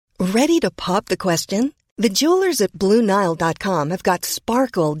Ready to pop the question? The jewelers at BlueNile.com have got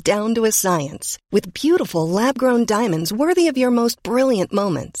sparkle down to a science with beautiful lab-grown diamonds worthy of your most brilliant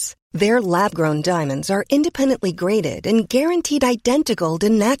moments. Their lab-grown diamonds are independently graded and guaranteed identical to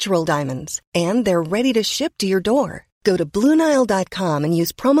natural diamonds, and they're ready to ship to your door. Go to BlueNile.com and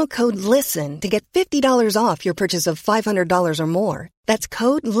use promo code LISTEN to get $50 off your purchase of $500 or more. That's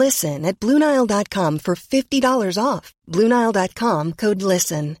code LISTEN at BlueNile.com for $50 off. BlueNile.com, code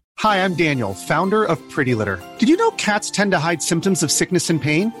LISTEN. Hi, I'm Daniel, founder of Pretty Litter. Did you know cats tend to hide symptoms of sickness and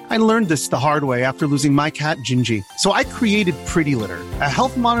pain? I learned this the hard way after losing my cat, Gingy. So I created Pretty Litter, a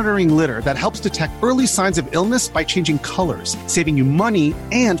health monitoring litter that helps detect early signs of illness by changing colors, saving you money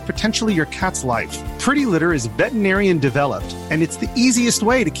and potentially your cat's life. Pretty Litter is veterinarian developed, and it's the easiest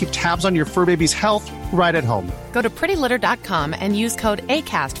way to keep tabs on your fur baby's health right at home. Go to prettylitter.com and use code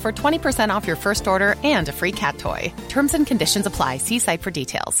ACAST for 20% off your first order and a free cat toy. Terms and conditions apply. See site for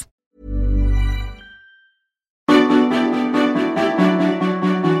details.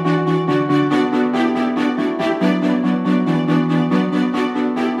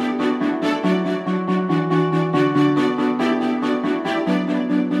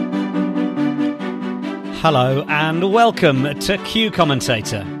 Hello and welcome to Q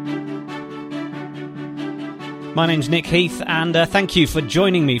Commentator. My name's Nick Heath and thank you for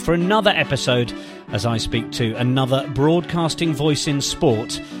joining me for another episode as I speak to another broadcasting voice in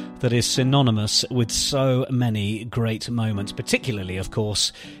sport that is synonymous with so many great moments, particularly, of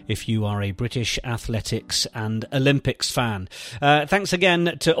course, if you are a British athletics and Olympics fan. Thanks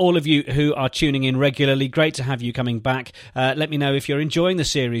again to all of you who are tuning in regularly. Great to have you coming back. Let me know if you're enjoying the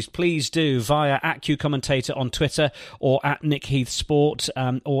series. Please do via @QCommentator on Twitter or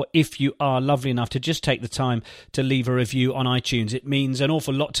 @NickHeathSport, or if you are lovely enough to just take the time to leave a review on iTunes. It means an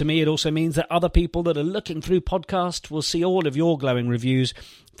awful lot to me. It also means that other people that are looking through podcast will see all of your glowing reviews,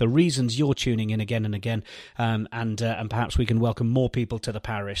 the reasons you're tuning in again and again, and perhaps we can welcome more people to the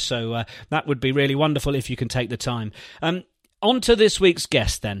parish. So that would be really wonderful if you can take the time. On to this week's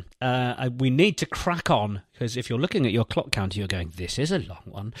guest then. We need to crack on, because if you're looking at your clock counter, you're going, this is a long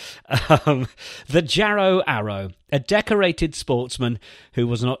one. The Jarrow Arrow, a decorated sportsman who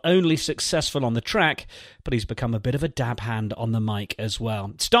was not only successful on the track, but he's become a bit of a dab hand on the mic as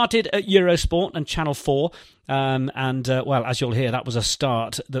well. Started at Eurosport and Channel 4, well, as you'll hear, that was a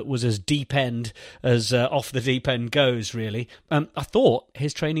start that was as deep end as off the deep end goes, really. I thought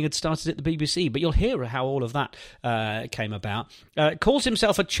his training had started at the BBC, but you'll hear how all of that came about. Calls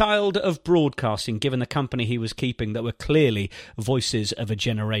himself a child of broadcasting, given the company he was keeping that were clearly voices of a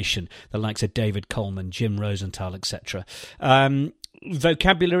generation, the likes of David Coleman, Jim Rosenthal, etc.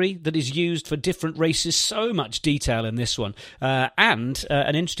 Vocabulary that is used for different races, so much detail in this one, and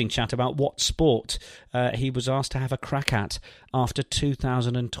an interesting chat about what sport he was asked to have a crack at after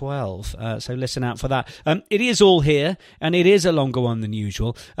 2012. So listen out for that. It is all here, and it is a longer one than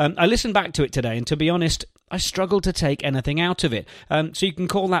usual. I listened back to it today, and to be honest, I struggled to take anything out of it. So you can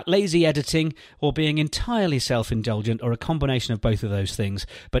call that lazy editing or being entirely self-indulgent, or a combination of both of those things.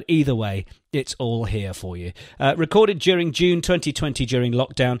 But either way, it's all here for you. Recorded during June 2020 during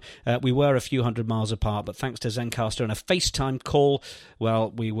lockdown. We were a few hundred miles apart, but thanks to Zencastr and a FaceTime call,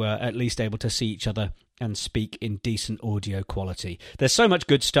 well, we were at least able to see each other and speak in decent audio quality. There's so much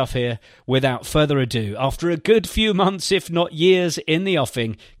good stuff here. Without further ado, after a good few months, if not years, in the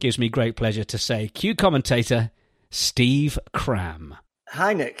offing, gives me great pleasure to say Q Commentator Steve Cram.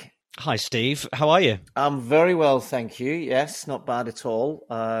 Hi, Nick. Hi, Steve. How are you? I'm very well, thank you. Yes, not bad at all.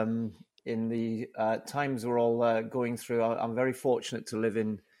 In the times we're all going through, I'm very fortunate to live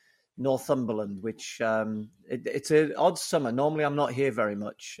in Northumberland, which it's an odd summer. Normally, I'm not here very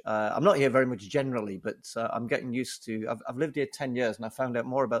much. I'm not here very much generally, but I'm getting used to. I've lived here 10 years, and I found out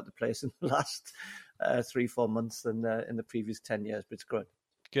more about the place in the last 3-4 months than in the previous 10 years. But it's good.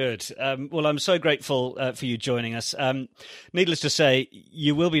 Good. Well, I'm so grateful for you joining us. Needless to say,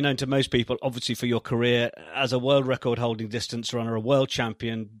 you will be known to most people, obviously, for your career as a world record holding distance runner, a world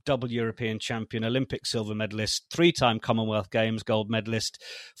champion, double European champion, Olympic silver medalist, 3-time Commonwealth Games gold medalist,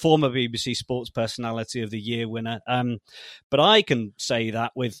 former BBC Sports Personality of the Year winner. But I can say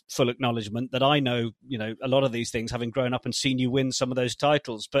that with full acknowledgement that I know, a lot of these things, having grown up and seen you win some of those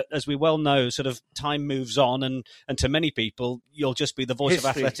titles. But as we well know, sort of time moves on, and to many people, you'll just be the voice of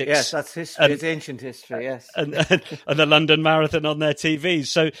athletics. Yes, that's history. It's ancient history, yes. And the London Marathon on their TVs.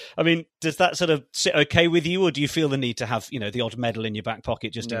 So, I mean, does that sort of sit okay with you, or do you feel the need to have, the odd medal in your back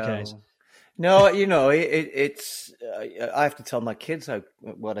pocket just in case? No, it's. I have to tell my kids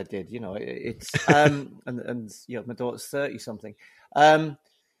what I did. It's and my daughter's 30 something.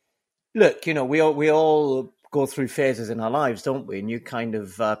 Look, we all go through phases in our lives, don't we? And you kind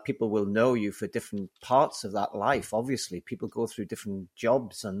of, people will know you for different parts of that life. Obviously, people go through different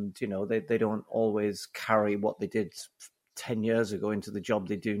jobs and, they don't always carry what they did 10 years ago into the job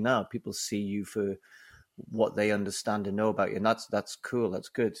they do now. People see you for what they understand and know about you. And that's cool. That's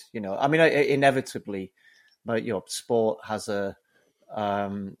good. Inevitably, but sport has an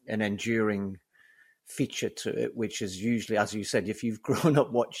enduring feature to it, which is usually, as you said, if you've grown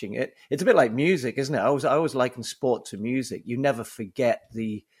up watching it, it's a bit like music, isn't it? I always liken sport to music. You never forget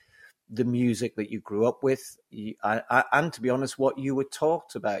the music that you grew up with, and to be honest, what you were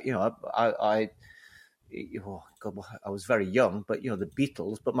taught about. I was very young, but the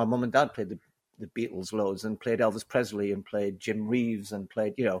Beatles. But my mum and dad played the Beatles loads and played Elvis Presley and played Jim Reeves and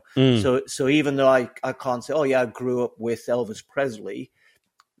played So even though I can't say, oh yeah, I grew up with Elvis Presley.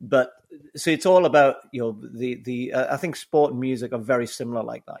 But so it's all about, I think sport and music are very similar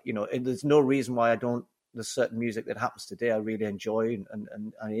like that. And there's no reason why there's certain music that happens today I really enjoy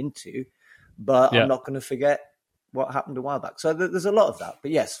and into, but I'm not going to forget what happened a while back. So there's a lot of that.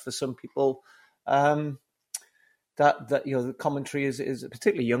 But yes, for some people, that the commentary is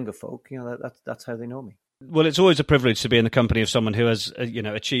particularly younger folk, that's how they know me. Well, it's always a privilege to be in the company of someone who has,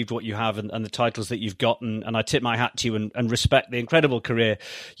 achieved what you have and the titles that you've gotten. And I tip my hat to you and respect the incredible career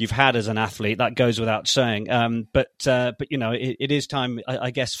you've had as an athlete. That goes without saying. But it is time,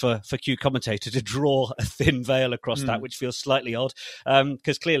 I guess, for Q Commentator to draw a thin veil across that, which feels slightly odd.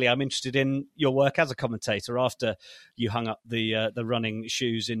 Because clearly I'm interested in your work as a commentator after you hung up the running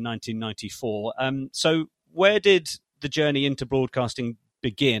shoes in 1994. So where did the journey into broadcasting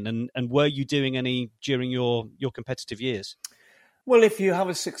begin, and were you doing any during your competitive years? Well, if you have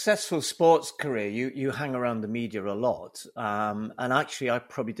a successful sports career, you hang around the media a lot, and actually I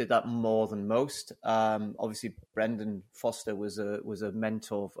probably did that more than most. Obviously Brendan Foster was a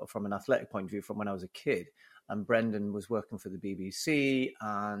mentor from an athletic point of view from when I was a kid, and Brendan was working for the BBC,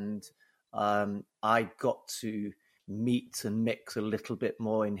 and I got to meet and mix a little bit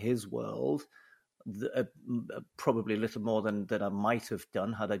more in his world. Probably a little more than I might have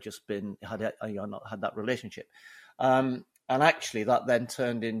done had I just not had that relationship, and actually that then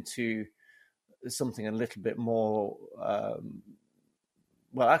turned into something a little bit more.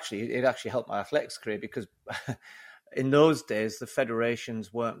 It actually helped my athletics career because in those days the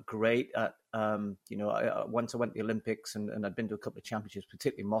federations weren't great at. Once I went to the Olympics and I'd been to a couple of championships,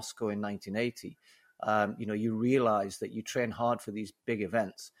 particularly Moscow in 1980. You realize that you train hard for these big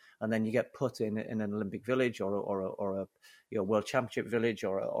events, and then you get put in an Olympic village or a World Championship village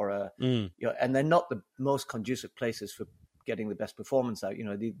and they're not the most conducive places for getting the best performance out.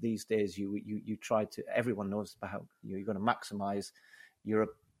 These days you try to. Everyone knows about how you're going to maximize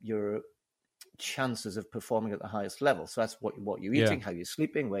your chances of performing at the highest level. So that's what you're eating, how you're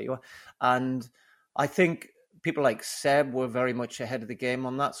sleeping, where you are, and I think people like Seb were very much ahead of the game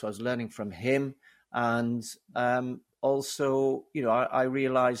on that. So I was learning from him. And also, I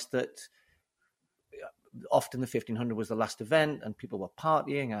realized that often the 1500 was the last event and people were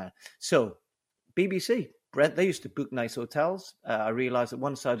partying. So BBC, Brent, they used to book nice hotels. I realized that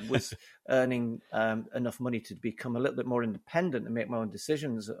once I was earning enough money to become a little bit more independent and make my own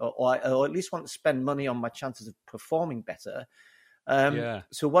decisions, or at least want to spend money on my chances of performing better.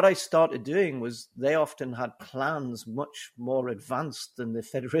 So what I started doing was they often had plans much more advanced than the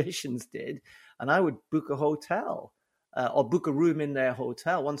federations did. And I would book a hotel or book a room in their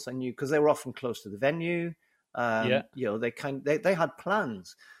hotel once I knew, because they were often close to the venue. They had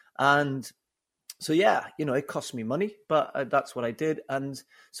plans. And so, it cost me money, but that's what I did. And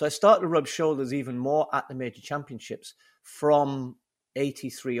so I started to rub shoulders even more at the major championships from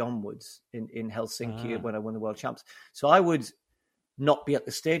 83 onwards in Helsinki when I won the World Champs. So I would not be at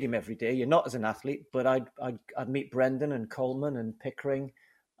the stadium every day. You're not as an athlete, but I'd meet Brendan and Coleman and Pickering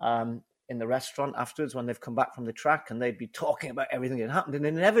in the restaurant afterwards when they've come back from the track, and they'd be talking about everything that happened. And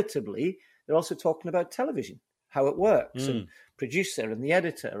inevitably, they're also talking about television, how it works, and producer and the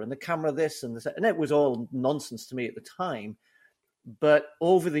editor and the camera, this and this. And it was all nonsense to me at the time. But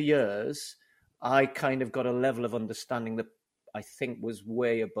over the years, I kind of got a level of understanding that I think was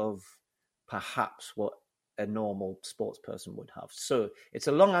way above perhaps what a normal sports person would have. So it's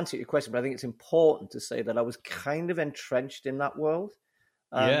a long answer to your question, but I think it's important to say that I was kind of entrenched in that world.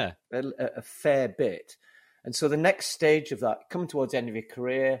 A fair bit. And so the next stage of that, coming towards the end of your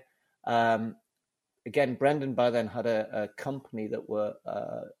career, again, Brendan by then had a company that it was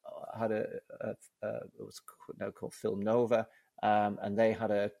now called Film Nova, and they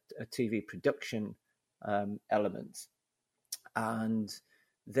had a TV production element, and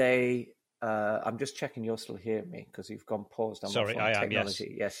they I'm just checking you're still hearing me because you've gone paused on Sorry, my phone I am.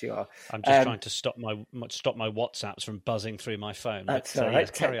 technology. Yes, you are. I'm just trying to stop my WhatsApps from buzzing through my phone. That's but, all right.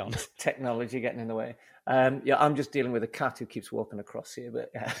 yes, carry on. Technology getting in the way. I'm just dealing with a cat who keeps walking across here.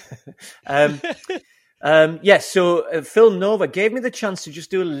 But yes, so Film Nova gave me the chance to just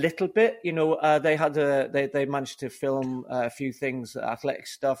do a little bit. They managed to film a few things, athletic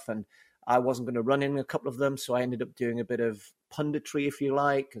stuff, and I wasn't going to run in a couple of them, so I ended up doing a bit of punditry, if you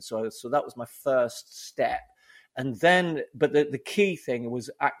like. And so that was my first step. And then, but the key thing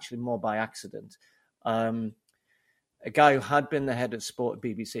was actually more by accident. A guy who had been the head of sport at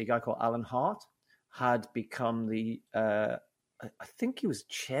BBC, a guy called Alan Hart, had become I think he was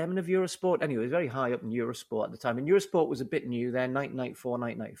chairman of Eurosport. Anyway, he was very high up in Eurosport at the time. And Eurosport was a bit new then, 1994,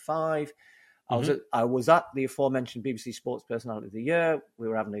 1995. I was at the aforementioned BBC Sports Personality of the Year. We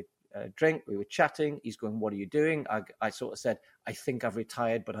were having a drink, we were chatting. He's going, "What are you doing?" I sort of said, "I think I've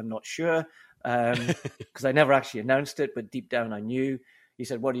retired, but I'm not sure," because I never actually announced it, but deep down I knew. He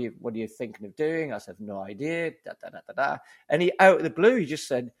said, "What are you thinking of doing?" I said, "No idea." And he, out of the blue, he just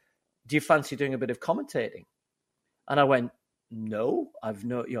said, "Do you fancy doing a bit of commentating?" And I went, "No, I've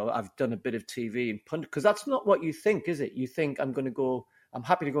done a bit of TV and pundit," because that's not what you think, is it? You think I'm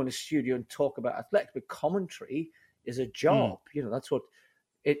happy to go in the studio and talk about athletics, but commentary is a job. That's what.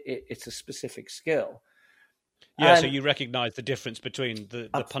 It's a specific skill. Yeah, so you recognise the difference between the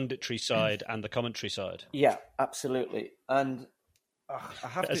punditry side and the commentary side. Yeah, absolutely. And I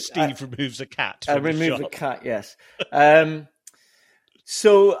have to. Steve removes a cat. I remove the cat. Yes.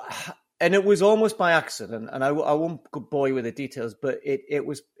 So, and it was almost by accident, and I won't bore you with the details, but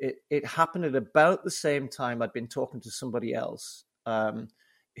it happened at about the same time I'd been talking to somebody else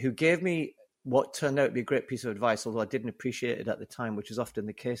who gave me what turned out to be a great piece of advice, although I didn't appreciate it at the time, which is often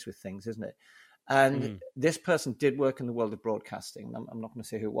the case with things, isn't it? And this person did work in the world of broadcasting. I'm not going to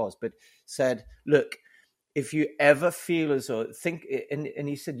say who it was, but said, "Look, if you ever feel as though, and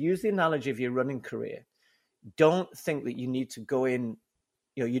he said, use the analogy of your running career. Don't think that you need to go in,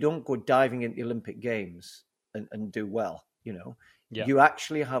 you don't go diving into the Olympic Games and do well, Yeah. You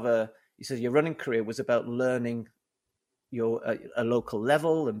actually he says your running career was about learning a local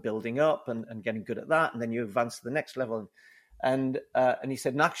level and building up and getting good at that, and then you advance to the next level." And he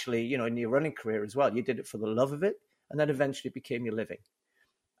said, naturally, in your running career as well, you did it for the love of it, and then eventually it became your living.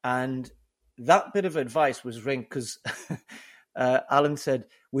 And that bit of advice was ring because Alan said,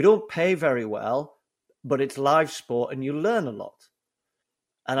 "We don't pay very well, but it's live sport and you learn a lot."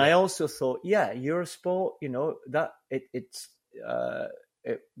 And I also thought, yeah, Eurosport, that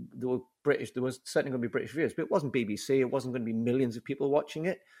there was certainly going to be British viewers, but it wasn't BBC. It wasn't going to be millions of people watching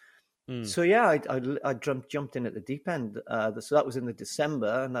it. So yeah, I jumped in at the deep end. So that was in the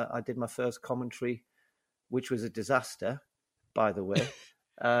December, and I did my first commentary, which was a disaster, by the way.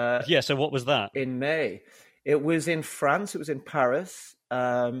 Yeah. So what was that? In May, it was in France. It was in Paris.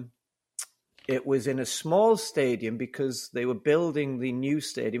 It was in a small stadium because they were building the new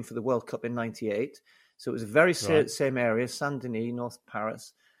stadium for the World Cup in '98. So it was a very same area, Saint-Denis, North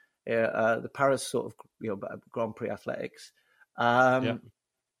Paris, the Paris sort of Grand Prix athletics. And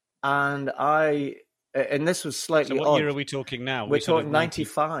this was slightly odd. So what year are we talking now? We're talking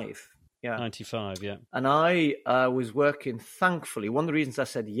 95. Yeah. 95, yeah. And I was working, thankfully. One of the reasons I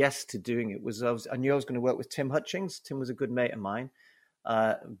said yes to doing it was I knew I was going to work with Tim Hutchings. Tim was a good mate of mine,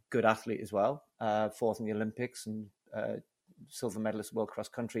 good athlete as well, fourth in the Olympics and silver medalist world cross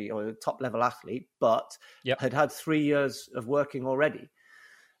country, or a top level athlete, but had 3 years of working already.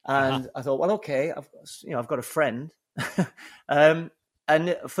 And I thought, well, okay, I've got a friend.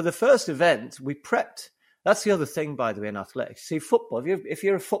 And for the first event, we prepped. That's the other thing, by the way, in athletics. See, football, if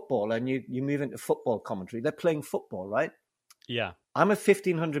you're a footballer and you move into football commentary, they're playing football, right? Yeah. I'm a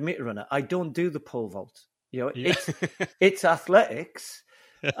 1,500 meter runner. I don't do the pole vault. It's athletics.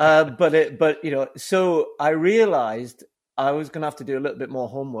 So I realized I was going to have to do a little bit more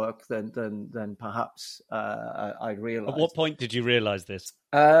homework than perhaps I realized. At what point did you realize this?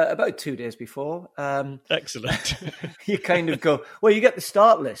 About 2 days before. Excellent. You kind of go, well, you get the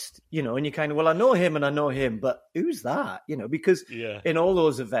start list, and you kind of, well, I know him and I know him, but who's that? Because in all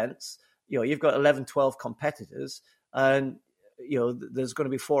those events, you've got 11, 12 competitors, and there's going to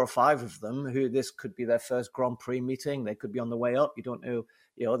be 4 or 5 of them who this could be their first Grand Prix meeting. They could be on the way up. You don't know,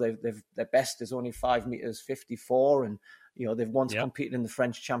 their best is only 5 meters 54, and they've once competed in the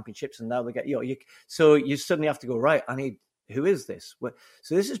French championships, and now they get so you suddenly have to go, right, who is this?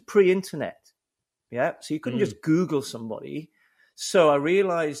 So this is pre-internet, yeah. So you couldn't just Google somebody. So I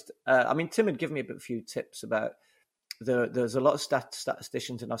realized, Tim had given me a few tips about there's a lot of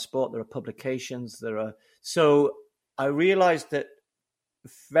statisticians in our sport. There are publications. So I realized that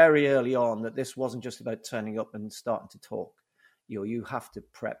very early on that this wasn't just about turning up and starting to talk. You have to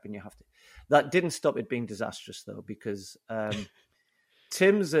prep and you have to. That didn't stop it being disastrous though, because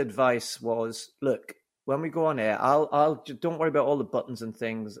Tim's advice was, look, when we go on air, I'll don't worry about all the buttons and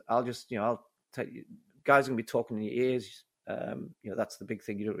things. I'll just, I'll tell you, guys are gonna be talking in your ears. That's the big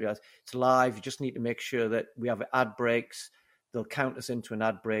thing. You don't realize it's live. You just need to make sure that we have ad breaks. They'll count us into an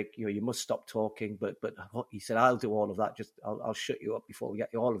ad break. You must stop talking. But he said, I'll do all of that. Just I'll shut you up before we get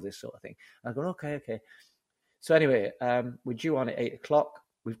you, all of this sort of thing. And I go, okay. So anyway, we're due on at 8:00.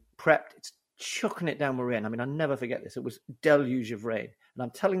 We've prepped. It's chucking it down with rain. I mean, I'll never forget this. It was a deluge of rain. And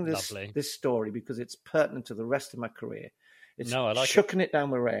I'm telling this story because it's pertinent to the rest of my career. It's chucking it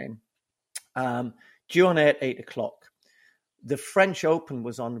down with rain. Due on air at 8:00. The French Open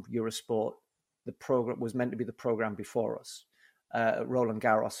was on Eurosport. The program was meant to be the program before us. Roland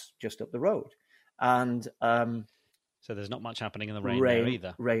Garros just up the road. And so there's not much happening in the rain there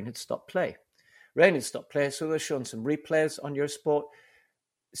either. Rain had stopped play. So they're showing some replays on Eurosport.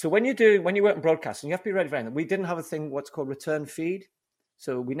 So when you work in broadcasting, you have to be ready for anything. We didn't have a thing, what's called return feed.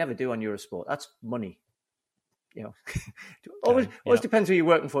 So we never do on Eurosport. That's money. Always depends who you're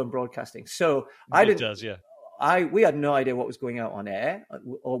working for in broadcasting. So it does, yeah. We had no idea what was going out on air,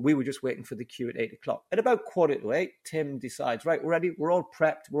 or we were just waiting for the cue at 8:00. At about 8:15, Tim decides, right, we're ready, we're all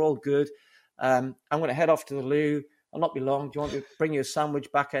prepped, we're all good. I'm going to head off to the loo. I'll not be long. Do you want to bring you a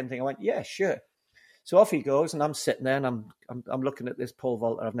sandwich back, anything? I went, yeah, sure. So off he goes, and I'm sitting there, and I'm looking at this pole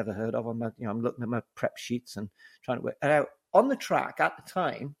vaulter I've never heard of. I'm looking at my prep sheets and trying to work it out. On the track at the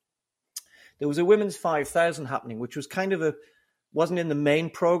time, there was a women's 5,000 happening, which was kind of wasn't in the main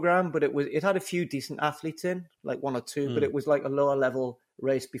program, but it had a few decent athletes in, like one or two, but it was like a lower level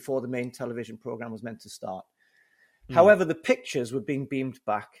race before the main television program was meant to start. However, the pictures were being beamed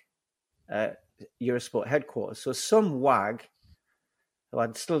back Eurosport headquarters. So some wag, who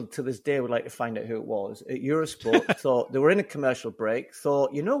I'd still to this day would like to find out who it was, at Eurosport thought they were in a commercial break,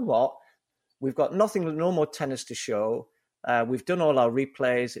 thought, you know what, we've got no more tennis to show. We've done all our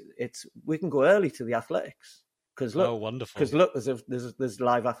replays. We can go early to the athletics. Because look, wonderful. Because look, there's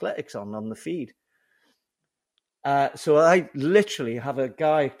live athletics on the feed. So I literally have a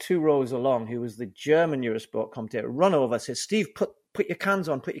guy 2 rows along who was the German Eurosport commentator run over, says, Steve, put your cans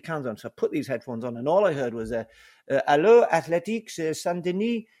on. So I put these headphones on, and all I heard was, "Hello, Athletics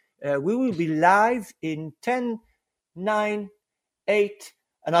Saint-Denis. We will be live in 10, 9, 8."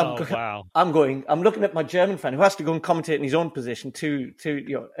 And I'm looking at my German friend who has to go and commentate in his own position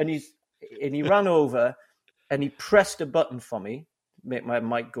and he ran over. And he pressed a button for me, make my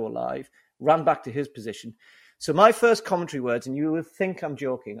mic go live, ran back to his position. So my first commentary words, and you will think I'm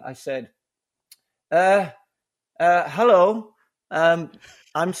joking, I said, hello,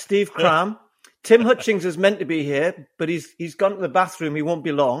 I'm Steve Cram. Tim Hutchings is meant to be here, but he's gone to the bathroom. He won't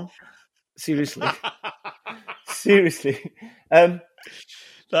be long. Seriously.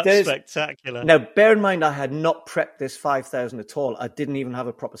 That's spectacular. Now, bear in mind, I had not prepped this 5,000 at all. I didn't even have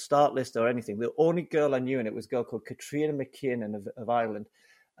a proper start list or anything. The only girl I knew in it was a girl called Katrina McKiernan of Ireland,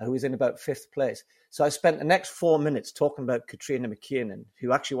 who was in about 5th place. So I spent the next 4 minutes talking about Katrina McKiernan,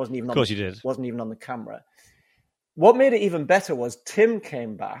 who actually wasn't even on the camera. What made it even better was Tim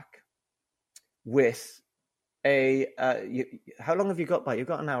came back with how long have you got by? You've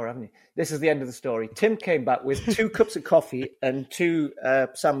got an hour, haven't you? This is the end of the story. Tim came back with 2 cups of coffee and 2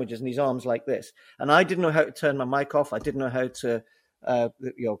 sandwiches in his arms like this. And I didn't know how to turn my mic off. I didn't know how to,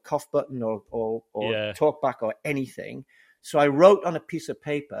 cough button or talk back or anything. So I wrote on a piece of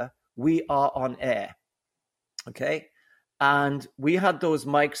paper, "We are on air." Okay. And we had those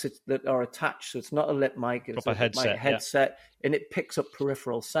mics that are attached. So it's not a lip mic. It's a headset. And it picks up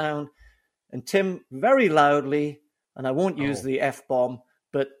peripheral sound. And Tim very loudly, and I won't use the F-bomb,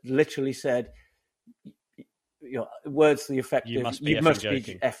 but literally said, words to the effect you of, must be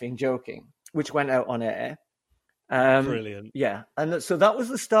effing joking, which went out on air. Brilliant. Yeah. And so that was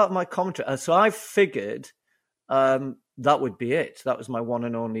the start of my commentary. So I figured that would be it. That was my one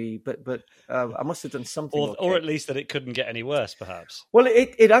and only, but I must have done something. Or at least that it couldn't get any worse, perhaps. Well,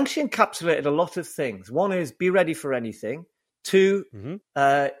 it actually encapsulated a lot of things. One is be ready for anything. 2,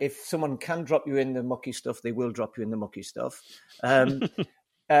 if someone can drop you in the mucky stuff, they will drop you in the mucky stuff. 3,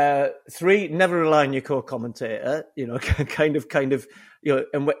 never rely on your co-commentator. Kind of.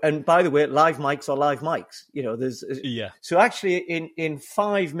 And by the way, live mics are live mics. So actually, in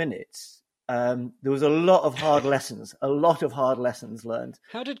 5 minutes, there was a lot of hard lessons. Learned.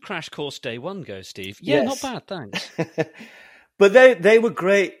 How did Crash Course Day 1 go, Steve? Yeah, not bad, thanks. But they were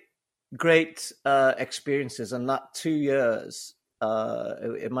great experiences, and that 2 years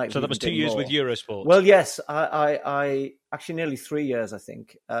It might. So that was 2 years with Eurosport. Well, yes, I actually nearly 3 years, I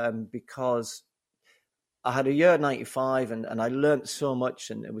think, because I had a year at 95 and I learnt so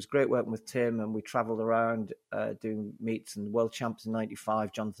much, and it was great working with Tim, and we travelled around doing meets and world champs in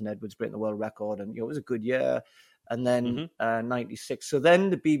 95, Jonathan Edwards breaking the world record, and it was a good year. And then 96. So then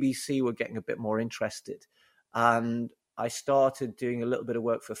the BBC were getting a bit more interested, and I started doing a little bit of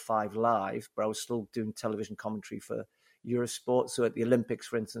work for 5 Live, but I was still doing television commentary for Eurosport. So at the Olympics,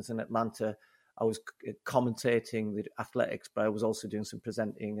 for instance, in Atlanta, I was commentating the athletics, but I was also doing some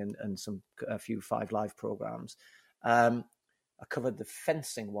presenting and a few 5 Live programs. I covered the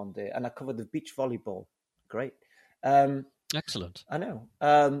fencing one day, and I covered the beach volleyball. Great. Excellent. I know.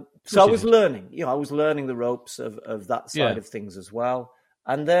 So I was learning. I was learning the ropes of that side of things as well.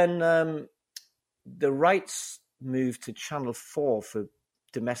 And then the rights moved to Channel 4 for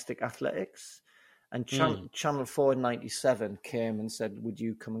domestic athletics. And Channel 4 in 97 came and said, would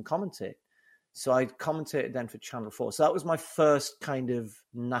you come and commentate? So I commentated then for Channel 4. So that was my first kind of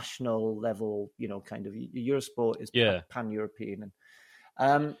national level, kind of Eurosport is pan-European.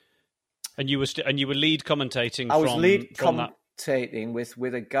 And you were lead commentating. I was lead commentating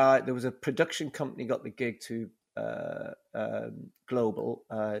with a guy. There was a production company got the gig to Global,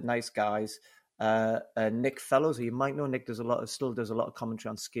 nice guys. Nick Fellows, who you might know. Nick still does a lot of commentary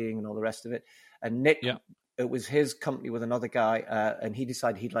on skiing and all the rest of it. And Nick, it was his company with another guy, and he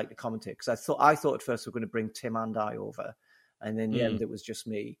decided he'd like to commentate, because I thought at first we were going to bring Tim and I over, and in the end it was just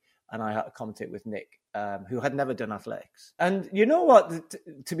me, and I had to commentate with Nick, who had never done athletics. And you know what?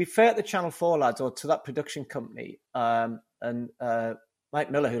 To be fair to the Channel 4 lads, or to that production company, and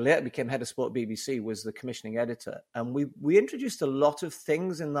Mike Miller, who later became head of sport at BBC, was the commissioning editor, and we introduced a lot of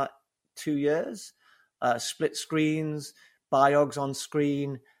things in that 2 years, split screens, biogs on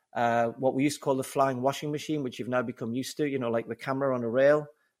screen, what we used to call the flying washing machine, which you've now become used to, like the camera on a rail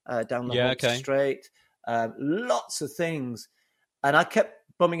down the whole straight, lots of things. And I kept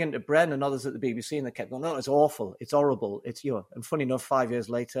bumming into Bren and others at the BBC, and they kept going, no, it's awful, it's horrible, it's and funny enough, 5 years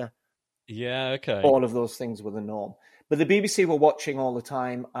later, all of those things were the norm. But the BBC were watching all the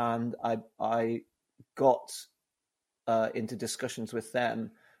time, and I got into discussions with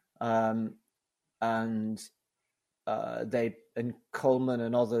them, and Coleman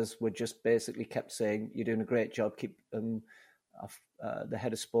and others were just basically kept saying, you're doing a great job, keep the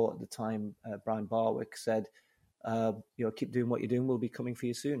head of sport at the time, Brian Barwick, said, keep doing what you're doing, we'll be coming for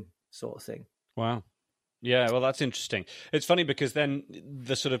you soon, sort of thing. Wow. Yeah, well, that's interesting. It's funny because then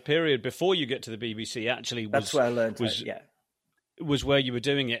the sort of period before you get to the BBC actually was... That's where I learned was where you were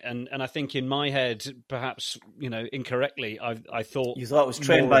doing it, and I think in my head, perhaps incorrectly, I thought you thought it was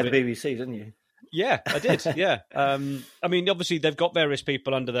trained by the BBC, didn't you? Yeah, I did. Yeah, I mean, obviously they've got various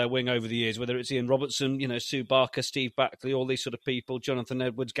people under their wing over the years, whether it's Ian Robertson, Sue Barker, Steve Backley, all these sort of people, Jonathan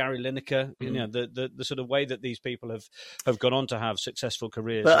Edwards, Gary Lineker. The sort of way that these people have gone on to have successful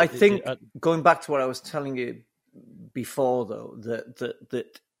careers. But I think going back to what I was telling you before, though,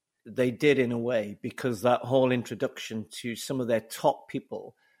 that they did in a way, because that whole introduction to some of their top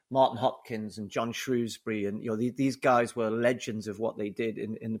people, Martin Hopkins and John Shrewsbury, and these guys were legends of what they did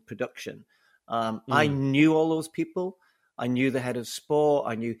in the production. I knew all those people. I knew the head of sport.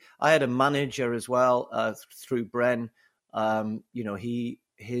 I had a manager as well through Bren. I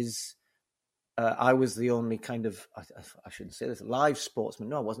was the only kind of, I shouldn't say this, live sportsman.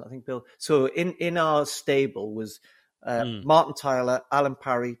 No, I wasn't. I think Bill. So in our stable was Martin Tyler, Alan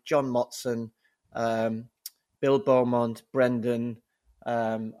Parry, John Motson, Bill Beaumont, Brendan.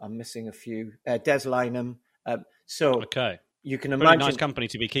 I'm missing a few. Des Lynam. Okay. You can imagine, pretty nice company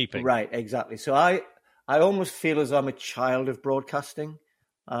to be keeping. Right, exactly. So I almost feel as I'm a child of broadcasting.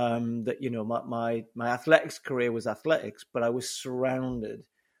 That my athletics career was athletics, but I was surrounded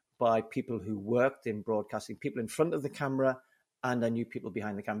by people who worked in broadcasting, people in front of the camera, and I knew people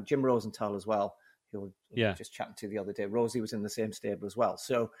behind the camera. Jim Rosenthal as well, who I was just chatting to the other day. Rosie was in the same stable as well.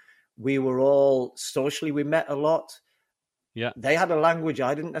 So we were all socially, we met a lot. Yeah, they had a language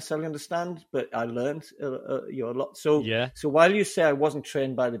I didn't necessarily understand, but I learned a lot. So while you say I wasn't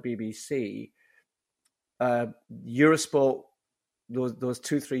trained by the BBC, Eurosport, those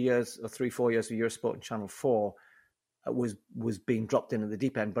 2-3 years or 3-4 years of Eurosport and Channel 4 was being dropped in at the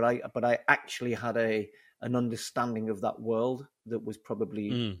deep end. But I actually had an understanding of that world that was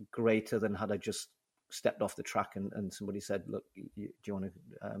probably greater than had I just stepped off the track and somebody said, "Look, do you want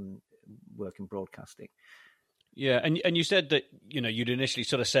to work in broadcasting?" Yeah, and you said that you'd initially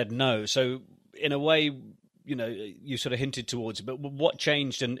sort of said no. So in a way, you sort of hinted towards it. But what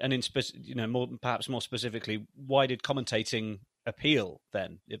changed, and in perhaps more specifically, why did commentating appeal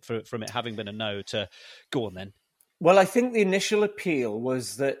then, from it having been a no to go on then? Well, I think the initial appeal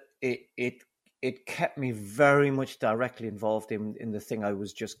was that it kept me very much directly involved in the thing I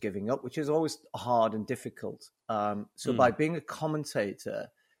was just giving up, which is always hard and difficult. So by being a commentator,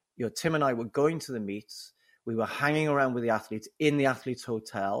 Tim and I were going to the meets. We were hanging around with the athletes in the athletes'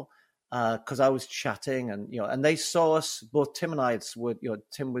 hotel because I was chatting, and they saw us. Both Tim and I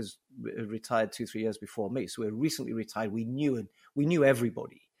Tim was retired 2-3 years before me, so we were recently retired. We knew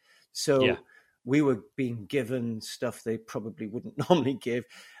everybody, so. Yeah. We were being given stuff they probably wouldn't normally give,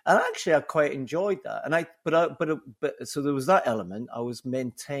 and actually, I quite enjoyed that. And but so there was that element. I was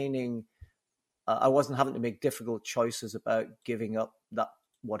maintaining. I wasn't having to make difficult choices about giving up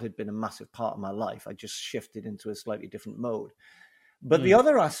what had been a massive part of my life. I just shifted into a slightly different mode. But the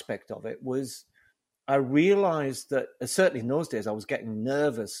other aspect of it was, I realized that certainly in those days I was getting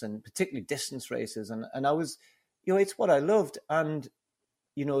nervous, and particularly distance races, and I was, it's what I loved, and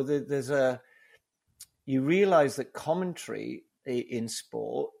you realize that commentary in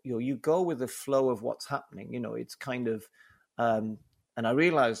sport, you go with the flow of what's happening. It's kind of, and I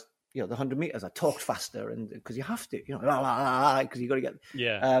realized, the 100 meters, I talked faster, and because you have to, because you got to get,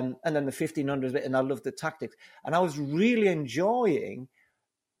 and then the 1500 bit, and I loved the tactics, and I was really enjoying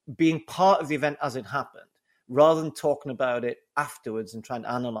being part of the event as it happened, rather than talking about it afterwards and trying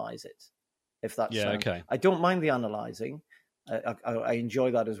to analyze it. If that's okay. I don't mind the analyzing. I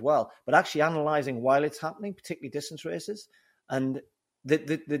enjoy that as well, but actually analysing while it's happening, particularly distance races, and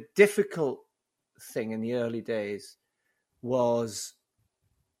the difficult thing in the early days was,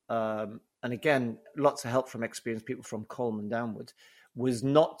 and again, lots of help from experienced people from Coleman downwards, was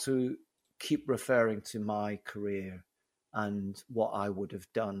not to keep referring to my career and what I would have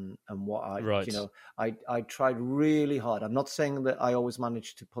done and what I tried really hard. I'm not saying that I always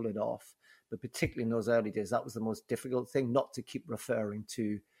managed to pull it off, but particularly in those early days, that was the most difficult thing, not to keep referring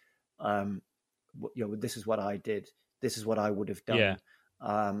to, this is what I did. This is what I would have done. Yeah.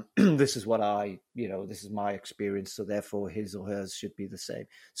 This is what this is my experience. So therefore his or hers should be the same.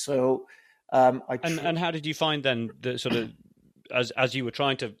 So, and how did you find then the sort of, as you were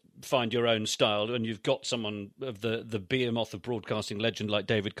trying to find your own style, and you've got someone of the behemoth of broadcasting legend like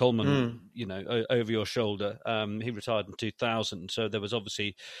David Coleman, over your shoulder. He retired in 2000, so there was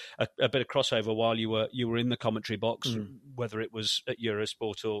obviously a bit of crossover while you were in the commentary box, whether it was at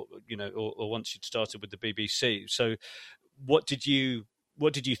Eurosport or once you'd started with the BBC. So, what did you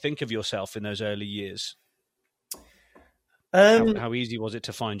think of yourself in those early years? How easy was it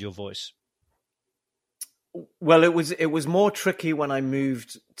to find your voice? Well, it was more tricky when I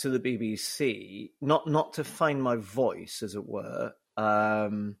moved to the BBC, not to find my voice, as it were.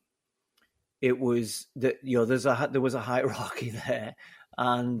 It was that there was a hierarchy there,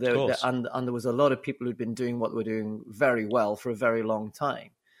 and there was a lot of people who'd been doing what they were doing very well for a very long time,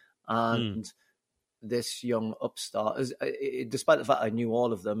 and this young upstart, despite the fact I knew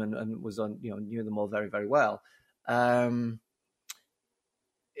all of them and was on knew them all very, very well. Tim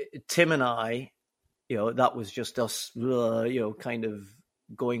and I. That was just us, kind of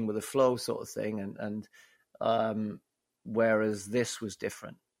going with the flow sort of thing. And whereas this was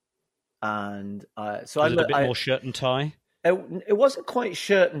different. And so was it a bit more shirt and tie? It wasn't quite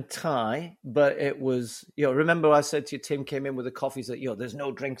shirt and tie, but it was, remember I said to you, Tim came in with the coffees that, there's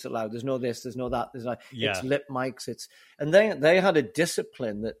no drinks allowed. There's no this, there's no that. It's lip mics. And they had a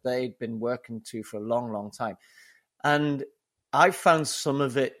discipline that they'd been working to for a long, long time. And I found some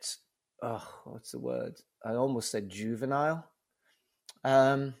of it, what's the word? I almost said juvenile.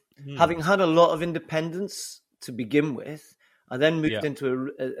 Having had a lot of independence to begin with, I then moved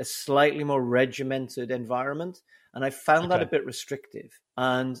into a slightly more regimented environment, and I found that a bit restrictive.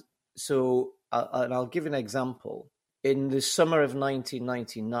 And so I'll give an example. In the summer of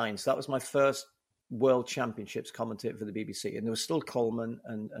 1999, so that was my first World Championships commentator for the BBC, and there was still Coleman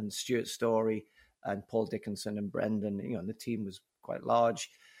and Stuart Story and Paul Dickinson and Brendan, and the team was quite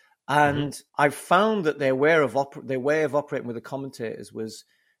large. And I found that their way of operating with the commentators was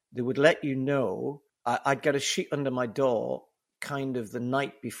they would let you know. I'd get a sheet under my door kind of the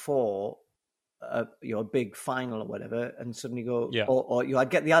night before a big final or whatever, and suddenly go, or I'd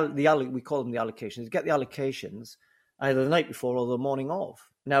get we call them the allocations. Get the allocations either the night before or the morning of.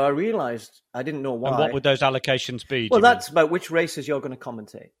 Now I realised I didn't know why. And what would those allocations be? Well, that's about which races you're going to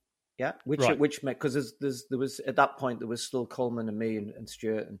commentate. Yeah, which because there was at that point there was still Coleman and me and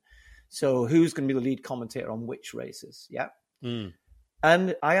Stuart, and so who's going to be the lead commentator on which races? Yeah,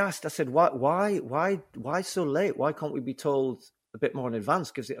 and I said, why so late? Why can't we be told a bit more in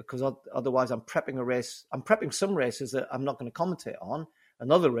advance? Because otherwise I'm prepping a race. I'm prepping some races that I'm not going to commentate on,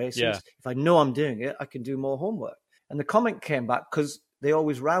 and other races, if I know I'm doing it, I can do more homework. And the comment came back because they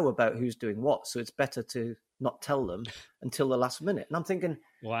always row about who's doing what, so it's better to not tell them until the last minute. And I'm thinking,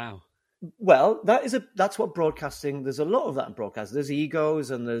 wow. Well, that's what broadcasting. There's a lot of that in broadcasting. There's egos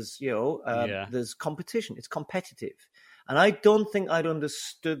and there's there's competition. It's competitive, and I don't think I'd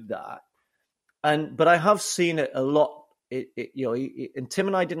understood that. But I have seen it a lot. And Tim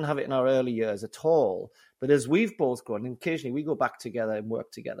and I didn't have it in our early years at all. But as we've both grown, and occasionally we go back together and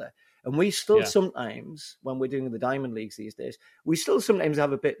work together, and we still sometimes, when we're doing the Diamond Leagues these days, we still sometimes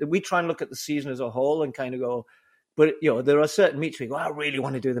have a bit. We try and look at the season as a whole and kind of go. But there are certain meets where you go, I really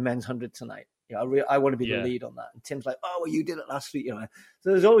want to do the men's 100 tonight. I want to be the lead on that. And Tim's like, oh, well, you did it last week. So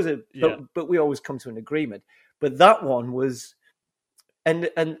there's always but we always come to an agreement. But that one was, and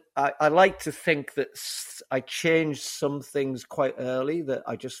I like to think that I changed some things quite early that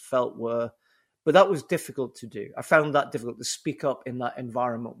I just felt were, but that was difficult to do. I found that difficult to speak up in that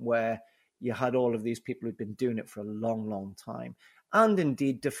environment where you had all of these people who'd been doing it for a long, long time, and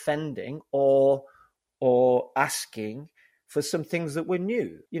indeed defending or asking for some things that were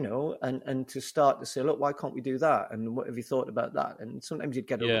new, and to start to say, look, why can't we do that? And what have you thought about that? And sometimes you'd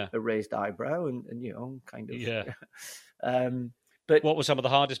get a raised eyebrow and kind of. Yeah. But what were some of the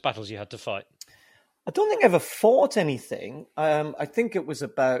hardest battles you had to fight? I don't think I ever fought anything. I think it was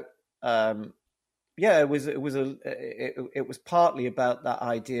about, it was partly about that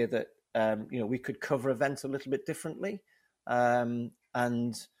idea that, we could cover events a little bit differently. And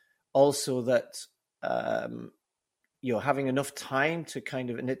also that, having enough time to kind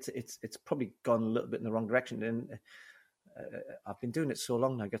of, and it's probably gone a little bit in the wrong direction. And I've been doing it so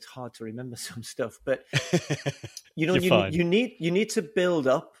long now, it gets hard to remember some stuff. But you need to build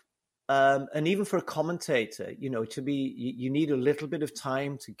up, and even for a commentator, you need a little bit of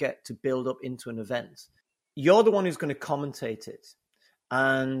time to build up into an event. You're the one who's going to commentate it.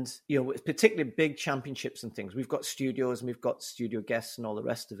 And, particularly big championships and things, we've got studios and we've got studio guests and all the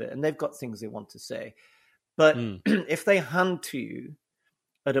rest of it, and they've got things they want to say. But if they hand to you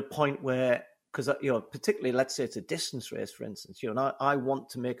at a point where, because, particularly, let's say it's a distance race, for instance, and I want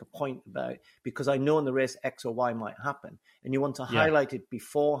to make a point about, because I know in the race X or Y might happen, and you want to highlight it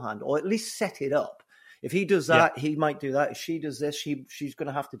beforehand, or at least set it up. If he does that, he might do that. If she does this, she's going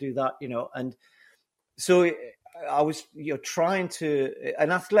to have to do that, and so I was, trying to,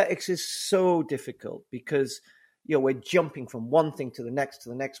 and athletics is so difficult because, we're jumping from one thing to the next,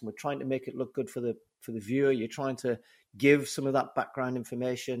 and we're trying to make it look good for the viewer. You're trying to give some of that background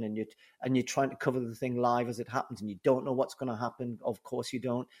information, and you're trying to cover the thing live as it happens, and you don't know what's going to happen. Of course you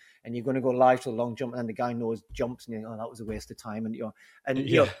don't, and you're going to go live to the long jump, and then the guy knows jumps, and that was a waste of time, and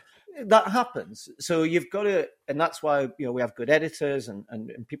that happens. So you've got to, and that's why we have good editors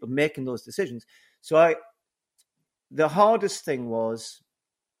and people making those decisions. So the hardest thing was,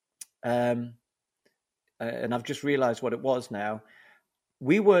 and I've just realized what it was now.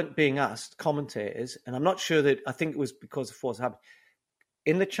 We weren't being asked, commentators, and I'm not sure that, I think it was because of Force Habit.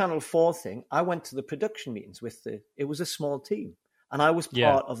 In the Channel 4 thing, I went to the production meetings it was a small team, and I was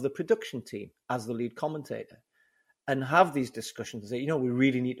part of the production team as the lead commentator, and have these discussions and say, we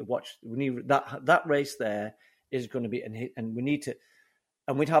really need to watch, we need that race there is going to be, and we need to,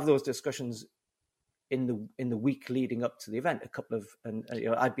 and we'd have those discussions in the week leading up to the event, a couple of,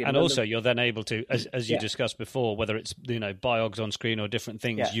 I'd be. And also, you're then able to, as you discussed before, whether it's biogs on screen or different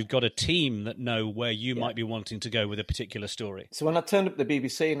things, you've got a team that know where you might be wanting to go with a particular story. So when I turned up the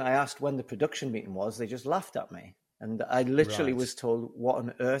BBC and I asked when the production meeting was, they just laughed at me, and I literally was told, "What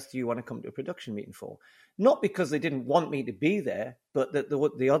on earth do you want to come to a production meeting for?" Not because they didn't want me to be there, but that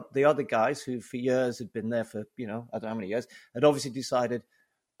the other guys who for years had been there for I don't know how many years had obviously decided,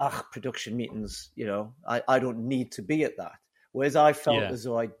 production meetings, I don't need to be at that. Whereas I felt as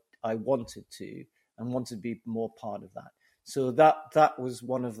though I wanted to, and wanted to be more part of that. So that was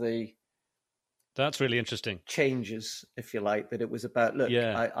one of the... That's really interesting. Changes, if you like, that it was about, look,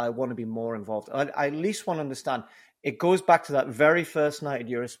 I want to be more involved. I at least want to understand. It goes back to that very first night at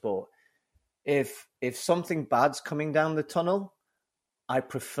Eurosport. If something bad's coming down the tunnel, I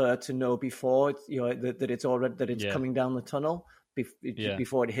prefer to know before, that it's already, that it's coming down the tunnel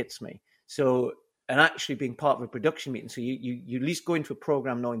before it hits me. So, and actually being part of a production meeting, so you at least go into a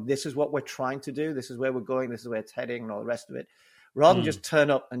program knowing this is what we're trying to do, this is where we're going, this is where it's heading, and all the rest of it, rather than just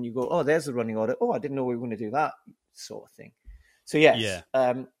turn up and you go, oh, there's the running order. Oh, I didn't know we were going to do that, sort of thing. So yes,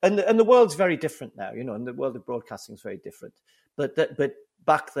 and the world's very different now, and the world of broadcasting is very different. But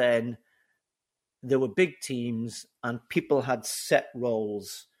back then, there were big teams and people had set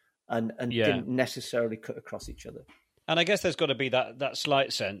roles and didn't necessarily cut across each other. And I guess there's got to be that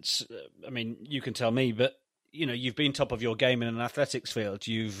slight sense. I mean, you can tell me, but you've been top of your game in an athletics field.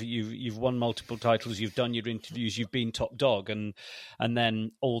 You've won multiple titles. You've done your interviews. You've been top dog, and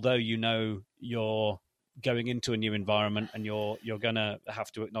then although you're going into a new environment and you're going to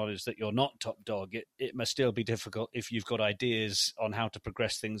have to acknowledge that you're not top dog, it must still be difficult if you've got ideas on how to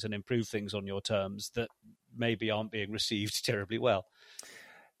progress things and improve things on your terms that maybe aren't being received terribly well.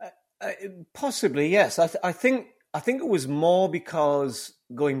 Possibly, yes. I think it was more because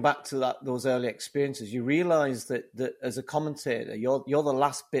going back to those early experiences, you realise that as a commentator, you're the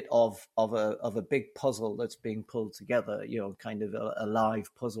last bit of a big puzzle that's being pulled together. Kind of a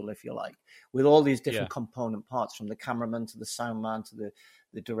live puzzle, if you like, with all these different component parts, from the cameraman to the sound man to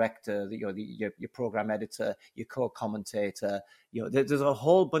the director, your program editor, your co-commentator. There's a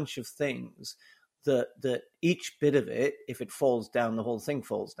whole bunch of things that each bit of it, if it falls down, the whole thing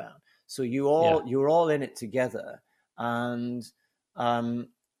falls down. So you're all in it together, and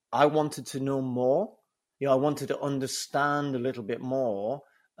I wanted to know more. I wanted to understand a little bit more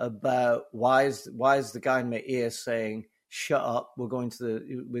about why is the guy in my ear saying, "Shut up, we're going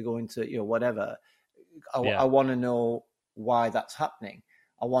to whatever." I want to know why that's happening.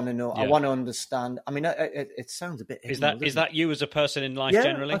 I want to know. I want to understand. I mean, it sounds a bit. Is that you as a person in life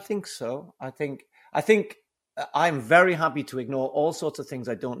generally? I think so. I think I'm very happy to ignore all sorts of things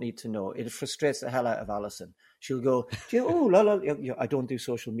I don't need to know. It frustrates the hell out of Alison. She'll go, "Oh, la, la, I don't do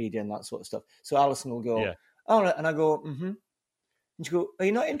social media and that sort of stuff." So Alison will go, "All right," and I go, "Mm-hmm." And she go, "Are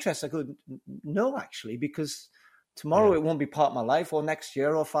you not interested?" I go, "No, actually, because tomorrow it won't be part of my life, or next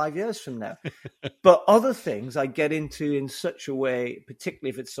year, or 5 years from now." But other things I get into in such a way, particularly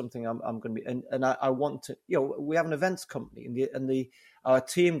if it's something I'm going to be, and I want to. We have an events company, and our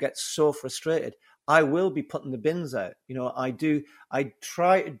team gets so frustrated. I will be putting the bins out. I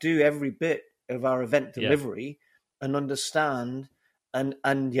try to do every bit of our event delivery and understand.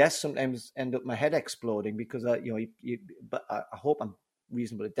 And yes, sometimes end up my head exploding because but I hope I'm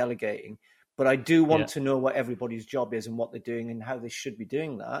reasonable at delegating. But I do want to know what everybody's job is and what they're doing and how they should be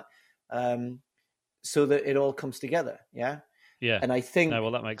doing that, so that it all comes together. Yeah. Yeah. And I think,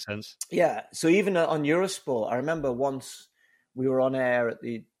 well, that makes sense. Yeah. So even on Eurosport, I remember once we were on air at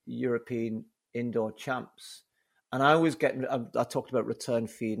the European Indoor Champs, and I talked about return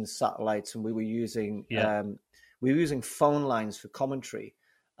feed and satellites, and we were using phone lines for commentary.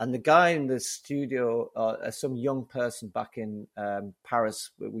 And the guy in the studio, some young person back in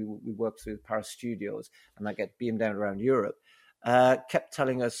Paris, we worked through the Paris studios, and I get beamed down around Europe, kept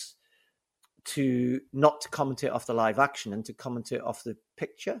telling us not to commentate off the live action and to commentate off the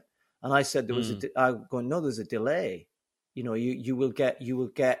picture. And I said no, there's a delay.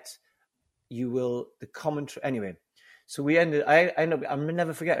 The commentary anyway. So I'll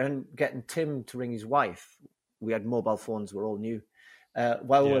never forget getting Tim to ring his wife. We had mobile phones, we're all new,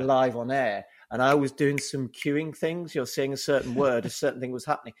 while we were live on air. And I was doing some cueing things, saying a certain word, a certain thing was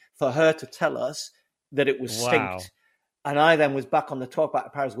happening, for her to tell us that it was synced. And I then was back on the talk back to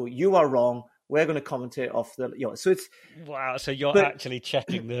Paris, go, "You are wrong. We're going to commentate off the." So it's So you're actually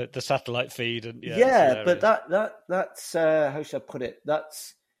checking the satellite feed, and but that's how should I put it?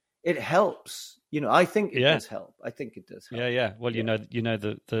 It helps. I think it does help. I think it does help. Yeah. Well, you know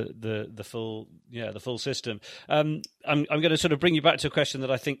the full system. I'm going to sort of bring you back to a question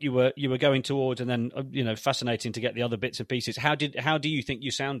that I think you were going towards, and then fascinating to get the other bits and pieces. How do you think you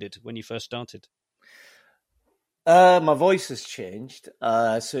sounded when you first started? My voice has changed.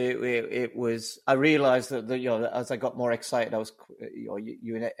 So it was. I realised that as I got more excited, I was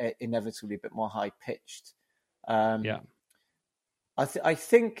you inevitably a bit more high pitched. I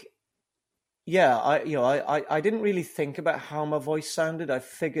think. Yeah, I didn't really think about how my voice sounded. I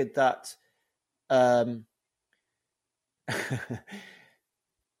figured that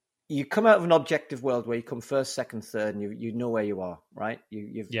you come out of an objective world where you come first, second, third, and you know where you are, right?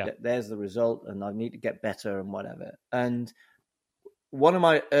 There's the result, and I need to get better and whatever. And one of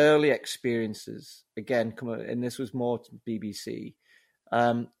my early experiences, again, and this was more to BBC.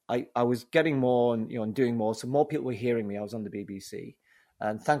 I was getting more and doing more, so more people were hearing me. I was on the BBC.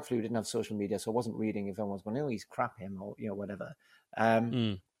 And thankfully, we didn't have social media, so I wasn't reading if anyone was going, "Oh, he's crap him," or whatever.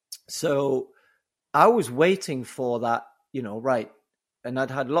 So I was waiting for that, right. And I'd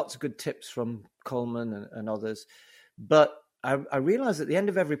had lots of good tips from Coleman and others, but I realized at the end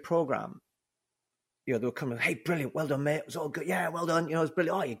of every program, they were coming, "Hey, brilliant, well done, mate. It was all good. Yeah, well done. It was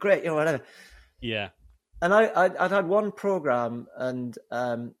brilliant. Oh, you're great. Whatever." Yeah. And I'd had one program, and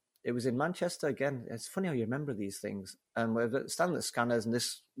it was in Manchester again. It's funny how you remember these things. And we're standing at the scanners, and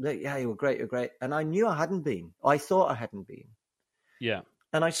you were great, you're great. And I knew I hadn't been. I thought I hadn't been. Yeah.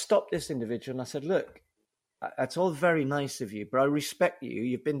 And I stopped this individual and I said, "Look, that's all very nice of you, but I respect you.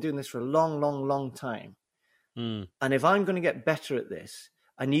 You've been doing this for a long, long, long time. And if I'm going to get better at this,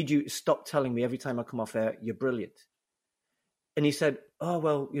 I need you to stop telling me every time I come off air, you're brilliant." And he said, oh,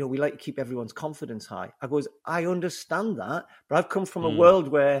 well, we like to keep everyone's confidence high. I goes, I understand that, but I've come from a world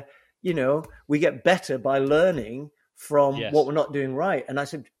where, we get better by learning from what we're not doing right. And I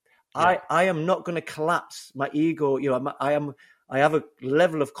said, I am not going to collapse my ego. I have a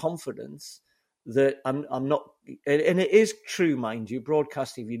level of confidence that I'm not, and it is true, mind you,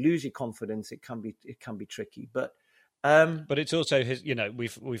 broadcasting, if you lose your confidence, it can be tricky, but it's also his.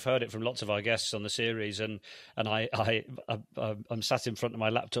 We've heard it from lots of our guests on the series, and I'm sat in front of my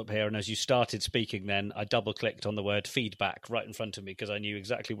laptop here, and as you started speaking, then I double clicked on the word feedback right in front of me because I knew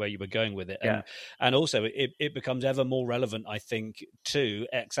exactly where you were going with it, and also it becomes ever more relevant, I think, to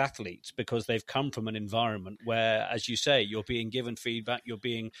ex-athletes because they've come from an environment where, as you say, you're being given feedback, you're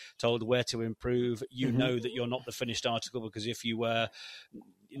being told where to improve. You know that you're not the finished article because if you were,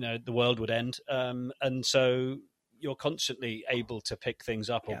 the world would end, and so you're constantly able to pick things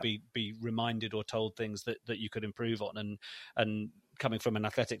up or be reminded or told things that you could improve on. And coming from an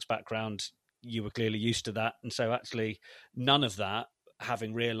athletics background, you were clearly used to that. And so actually none of that,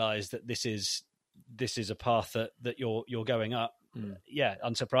 having realized that this is a path that you're going up,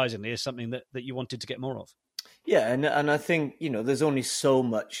 unsurprisingly is something that you wanted to get more of. Yeah. And I think, there's only so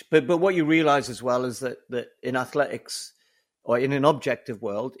much, but what you realize as well is that in athletics or in an objective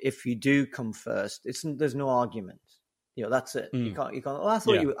world, if you do come first, there's no argument. That's it. You can't. Oh, I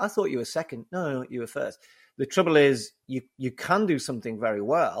thought you were second. No, you were first. The trouble is, you can do something very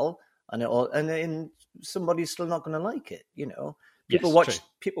well, and then somebody's still not going to like it. People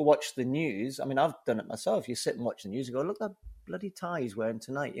watch the news. I mean, I've done it myself. You sit and watch the news. You go, look at that bloody tie he's wearing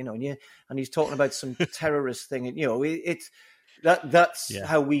tonight. And he's talking about some terrorist thing. And that's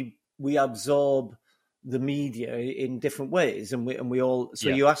how we absorb the media in different ways, and we all. So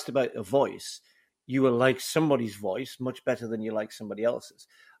you asked about a voice. You will like somebody's voice much better than you like somebody else's.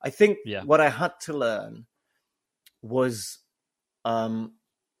 I think what I had to learn was,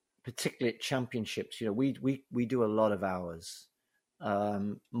 particularly at championships, we do a lot of hours,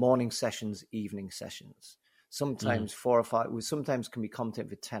 morning sessions, evening sessions, sometimes 4 or 5. We sometimes can be commentating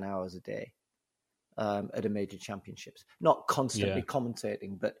for 10 hours a day at a major championships. Not constantly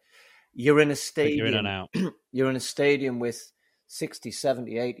commentating, but you're in a stadium. You're in and out. You're in a stadium with 60,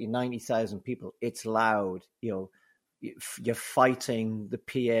 70, 80, 90,000 people. It's loud. You're fighting the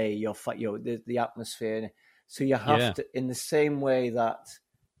PA, the atmosphere. So you have to, in the same way that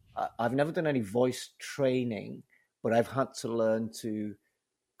I've never done any voice training, but I've had to learn to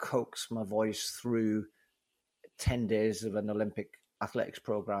coax my voice through 10 days of an Olympic athletics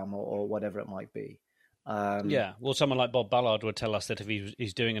program or whatever it might be. Well, someone like Bob Ballard would tell us that if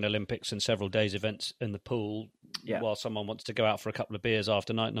he's doing an Olympics and several days events in the pool, while someone wants to go out for a couple of beers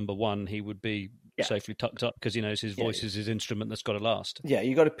after night number one, he would be safely tucked up because he knows his voice is his instrument that's got to last. Yeah,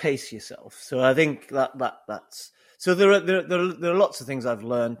 you got to pace yourself. So I think that's so. There are lots of things I've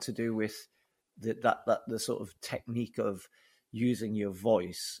learned to do with the sort of technique of using your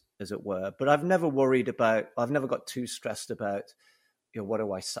voice, as it were. But I've never got too stressed about. What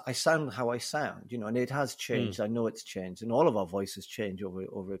do I sound how I sound, and it has changed. I know it's changed, and all of our voices change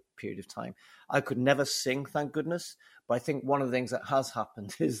over a period of time. I could never sing, thank goodness. But I think one of the things that has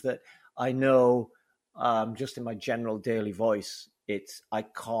happened is that I know, just in my general daily voice, I've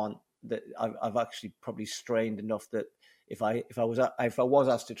actually probably strained enough that if I was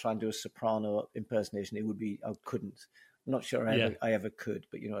asked to try and do a soprano impersonation, I couldn't. I'm not sure I ever could,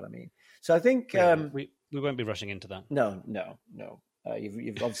 but you know what I mean. So I think we won't be rushing into that. No.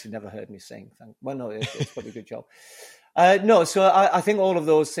 You've obviously never heard me sing. Well, no, it's probably a good job. So I think all of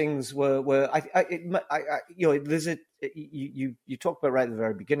those things were. There's you talked about right at the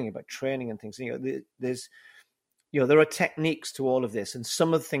very beginning about training and things. There are techniques to all of this, and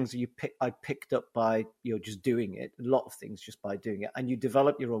some of the things I picked up by just doing it. A lot of things just by doing it, and you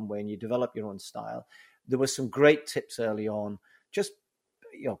develop your own way and you develop your own style. There were some great tips early on. Just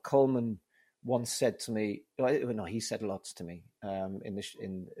Coleman once said to me, he said lots to me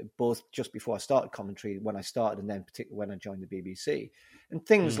in both just before I started commentary, when I started, and then particularly when I joined the BBC, and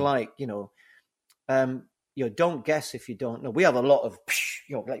things like don't guess if you don't know. We have a lot of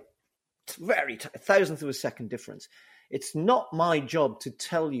like very thousandth of a second difference. It's not my job to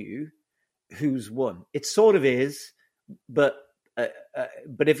tell you who's won. It sort of is, but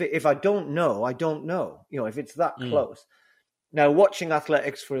if I don't know, I don't know. If it's that close. Now, watching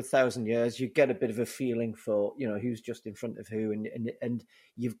athletics for 1,000 years, you get a bit of a feeling for who's just in front of who, and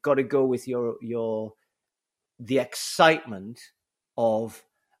you've got to go with the excitement of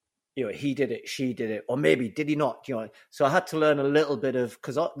he did it, she did it, or maybe did he not? So I had to learn a little bit of,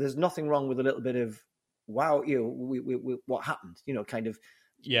 because there's nothing wrong with a little bit of wow, what happened? Kind of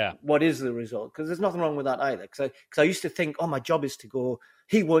what is the result? Because there's nothing wrong with that either. Because I used to think, oh, my job is to go,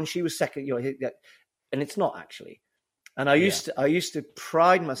 he won, she was second, and it's not actually. And I used to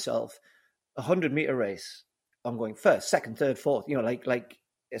pride myself, 100-meter race, I'm going first, second, third, fourth, like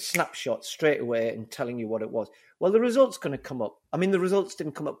a snapshot straight away and telling you what it was. Well, the result's going to come up. I mean, the results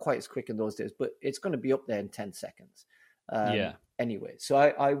didn't come up quite as quick in those days, but it's going to be up there in 10 seconds. Anyway, so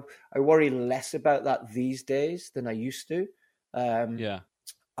I worry less about that these days than I used to.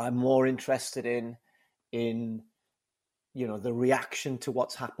 I'm more interested in the reaction to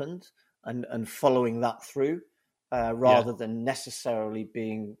what's happened and following that through rather than necessarily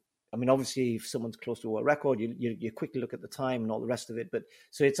being. I mean, obviously, if someone's close to a world record, you quickly look at the time and all the rest of it. But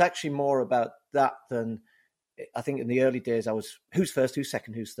so it's actually more about that than I think in the early days. I was who's first, who's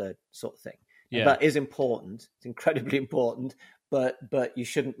second, who's third, sort of thing. Yeah, that is important. It's incredibly important, but you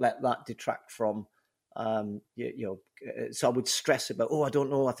shouldn't let that detract from. So I would stress about. Oh, I don't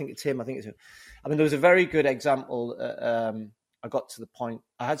know. I think it's him. I think it's him. I mean, there was a very good example. I got to the point.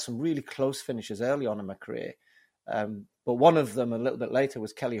 I had some really close finishes early on in my career. But one of them a little bit later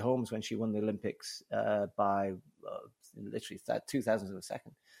was Kelly Holmes when she won the Olympics by literally 2,000th of a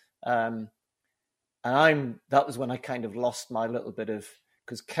second. And that was when I kind of lost my little bit of,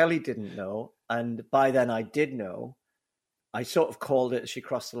 because Kelly didn't know. And by then I did know. I sort of called it as she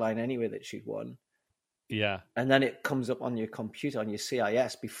crossed the line anyway that she'd won. Yeah. And then it comes up on your computer, on your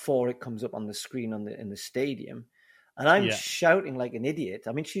CIS, before it comes up on the screen in the stadium. And I'm shouting like an idiot.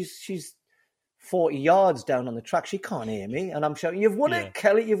 I mean, she's 40 yards down on the track. She can't hear me. And I'm shouting, you've won it,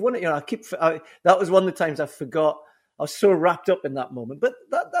 Kelly, you've won it. That was one of the times I forgot. I was so wrapped up in that moment. But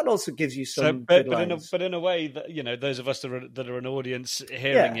that also gives you some good lines. But in a way, that those of us that are an audience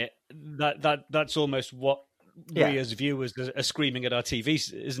hearing it, that's almost what we as viewers are screaming at our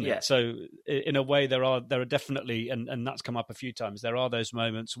TVs, isn't it? So in a way, there are definitely, and that's come up a few times, there are those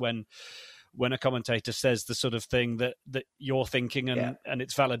moments when a commentator says the sort of thing that you're thinking, and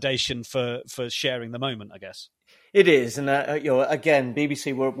it's validation for sharing the moment, I guess. It is. And, again,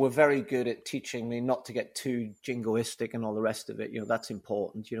 BBC, we're very good at teaching me not to get too jingoistic and all the rest of it. That's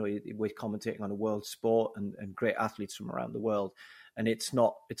important. We're commentating on a world sport and great athletes from around the world. And it's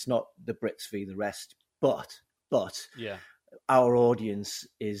not the Brits v the rest. But our audience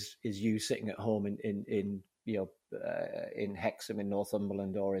is you sitting at home in Hexham in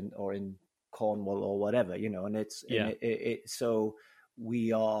Northumberland or in Cornwall or whatever, and it's so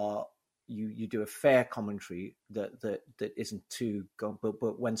we are. You do a fair commentary that isn't too gone,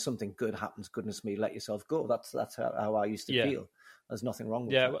 but when something good happens, goodness me, let yourself go. That's how I used to feel. There's nothing wrong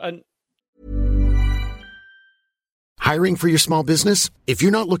with that. And hiring for your small business? If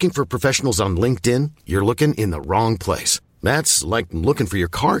you're not looking for professionals on LinkedIn, you're looking in the wrong place. That's like looking for your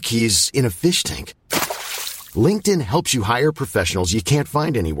car keys in a fish tank. LinkedIn helps you hire professionals you can't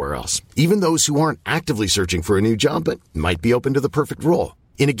find anywhere else, even those who aren't actively searching for a new job but might be open to the perfect role.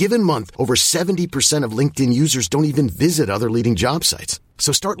 In a given month, over 70% of LinkedIn users don't even visit other leading job sites.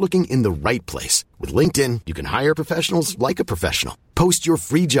 So start looking in the right place. With LinkedIn, you can hire professionals like a professional. Post your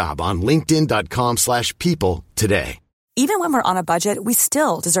free job on linkedin.com/people today. Even when we're on a budget, we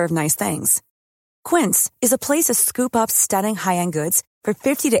still deserve nice things. Quince is a place to scoop up stunning high-end goods for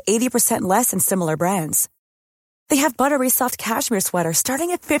 50 to 80% less than similar brands. They have buttery soft cashmere sweaters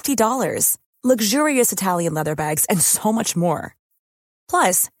starting at $50, luxurious Italian leather bags, and so much more.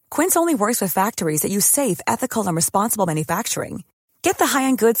 Plus, Quince only works with factories that use safe, ethical, and responsible manufacturing. Get the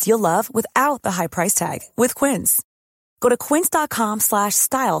high-end goods you'll love without the high price tag with Quince. Go to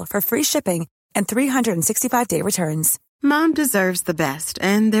quince.com/style for free shipping and 365-day returns. Mom deserves the best,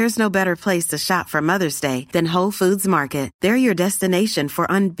 and there's no better place to shop for Mother's Day than Whole Foods Market. They're your destination for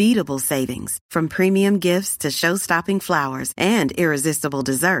unbeatable savings, from premium gifts to show-stopping flowers and irresistible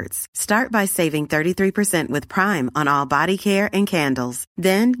desserts. Start by saving 33% with Prime on all body care and candles.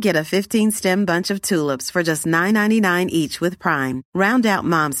 Then get a 15-stem bunch of tulips for just $9.99 each with Prime. Round out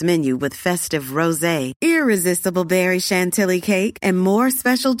Mom's menu with festive rosé, irresistible berry chantilly cake, and more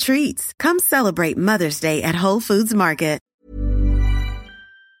special treats. Come celebrate Mother's Day at Whole Foods Market.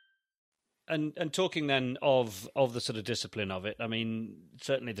 And talking then of the sort of discipline of it, I mean,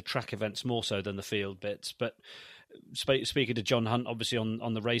 certainly the track events more so than the field bits, but speaking to John Hunt, obviously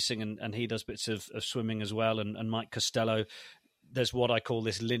on the racing, and he does bits of swimming as well, and Mike Costello, there's what I call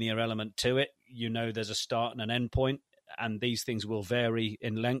this linear element to it. There's a start and an end point, and these things will vary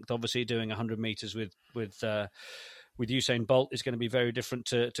in length. Obviously, doing 100 meters with Usain Bolt is going to be very different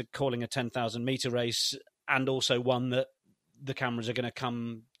to calling a 10,000 meter race, and also one that the cameras are going to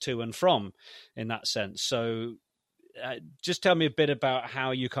come to and from in that sense. So just tell me a bit about how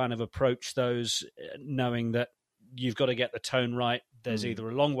you kind of approach those, knowing that you've got to get the tone right, there's either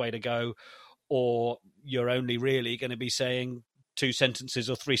a long way to go, or you're only really going to be saying 2 sentences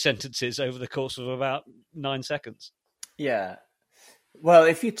or 3 sentences over the course of about 9 seconds. Yeah. Well,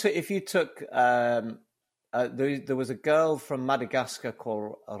 if you took there was a girl from Madagascar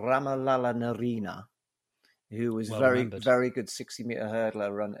called Ramalala Narina, who was very good 60-meter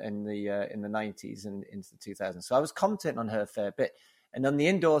hurdler run in the 90s and into the 2000s. So I was commenting on her a fair bit. And on the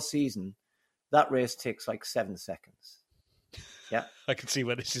indoor season, that race takes like 7 seconds. Yeah, I can see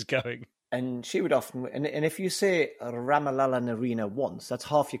where this is going. And she would often, and if you say Ramalala Narina once, that's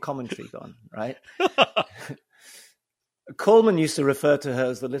half your commentary gone, right? Coleman used to refer to her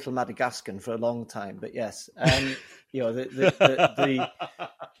as the little Madagascan for a long time, but yes, you know, that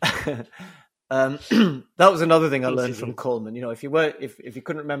was another thing I learned from Coleman. You know, if you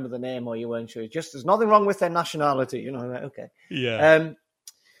couldn't remember the name or you weren't sure, just there's nothing wrong with their nationality. You know, like, okay, yeah.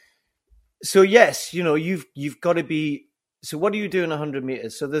 So yes, you know, you've got to be. So what do you do in 100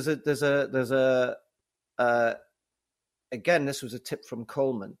 meters? So there's a again, this was a tip from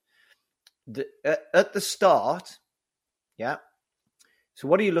Coleman. At the start. Yeah. So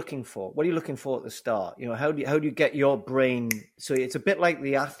what are you looking for? What are you looking for at the start? You know, how do you get your brain? So it's a bit like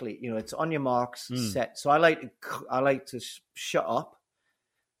the athlete. You know, it's on your marks, set. So I like to shut up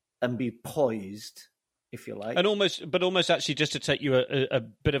and be poised, if you like, and almost actually just to take you a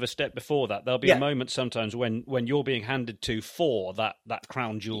bit of a step before that. There'll be a moment sometimes when you're being handed to for that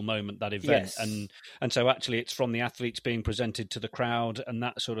crown jewel moment, that event, yes. and so actually it's from the athletes being presented to the crowd and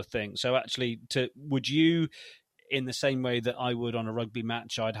that sort of thing. So actually, would you? In the same way that I would on a rugby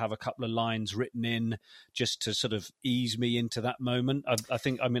match, I'd have a couple of lines written in just to sort of ease me into that moment.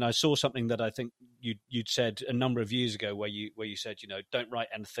 I saw something that I think you'd said a number of years ago where you said, you know, don't write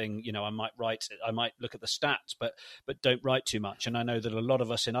anything. You know, I might look at the stats, but don't write too much. And I know that a lot of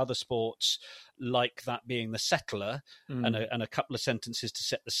us in other sports like that being the settler and a couple of sentences to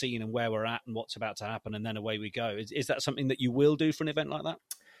set the scene and where we're at and what's about to happen, and then away we go. Is that something that you will do for an event like that?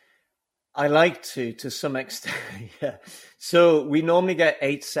 I like to some extent, yeah. So we normally get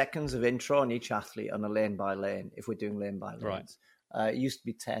 8 seconds of intro on each athlete on a lane by lane, if we're doing lane by lanes. Right. It used to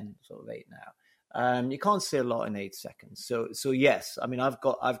be 10, sort of 8 now. You can't say a lot in 8 seconds. So yes, I mean, I've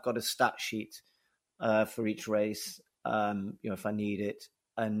got a stat sheet for each race, you know, if I need it.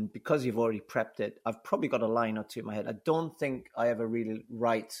 And because you've already prepped it, I've probably got a line or two in my head. I don't think I ever really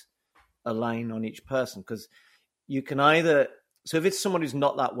write a line on each person, because you can either... So if it's someone who's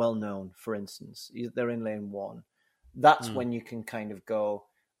not that well known, for instance, they're in lane 1, that's when you can kind of go,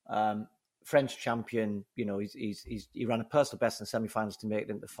 French champion, you know, he ran a personal best in semi-finals to make it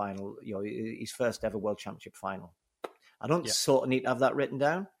into the final, you know, his first ever World Championship final. I don't sort of need to have that written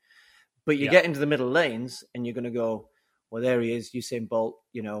down, but you get into the middle lanes and you're going to go, well, there he is, Usain Bolt,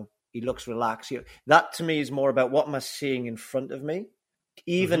 you know, he looks relaxed. That to me is more about what am I seeing in front of me.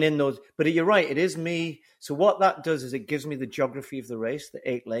 Even in those, but you're right, it is me. So what that does is it gives me the geography of the race, the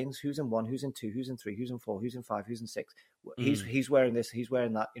 8 lanes, who's in 1, who's in 2, who's in 3, who's in 4, who's in 5, who's in 6. He's wearing this, he's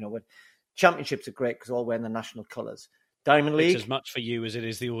wearing that. You know, when championships are great because all wearing the national colours. Diamond League, it's as much for you as it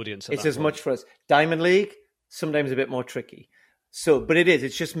is the audience. It's as much for us. Diamond League, sometimes a bit more tricky. So, but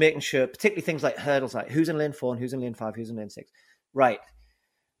it's just making sure, particularly things like hurdles, like who's in lane 4 and who's in lane 5, who's in lane 6. Right.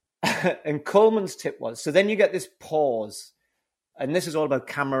 And Coleman's tip was, so then you get this pause. And this is all about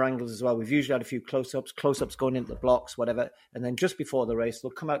camera angles as well. We've usually had a few close-ups going into the blocks, whatever. And then just before the race, they'll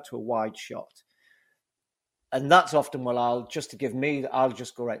come out to a wide shot. And that's often, well, I'll just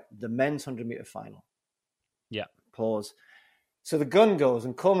go, right, the men's 100-meter final. Yeah. Pause. So the gun goes,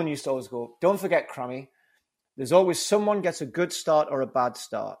 and Coleman used to always go, don't forget, Crammy, there's always someone gets a good start or a bad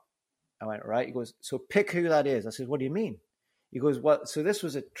start. I went, right. He goes, so pick who that is. I said, what do you mean? He goes, well, so this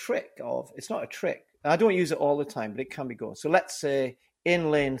was a trick of, it's not a trick. I don't use it all the time, but it can be good. So let's say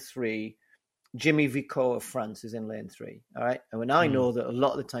in lane 3, Jimmy Vico of France is in lane 3. All right. And when I know that a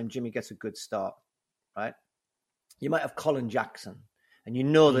lot of the time Jimmy gets a good start, right? You might have Colin Jackson, and you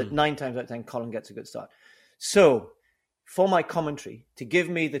know that 9 times out of 10, Colin gets a good start. So for my commentary, to give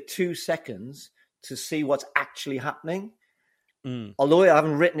me the 2 seconds to see what's actually happening, although I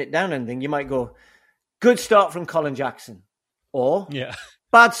haven't written it down or anything, you might go, good start from Colin Jackson, or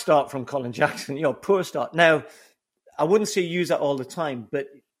bad start from Colin Jackson, you know, poor start. Now, I wouldn't say use that all the time, but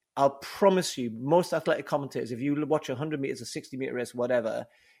I'll promise you, most athletic commentators, if you watch 100 meters, a 60-meter race, whatever,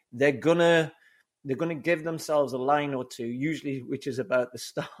 they're gonna give themselves a line or two, usually which is about the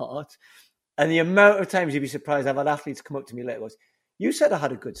start. And the amount of times you'd be surprised, I've had athletes come up to me later, goes, you said I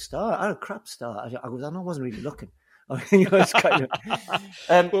had a good start. I had a crap start. I wasn't really looking. It's kind of,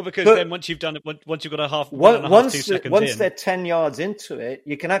 well, because then once you've done it, once you've got a half, 2 seconds once in, they're 10 yards into it,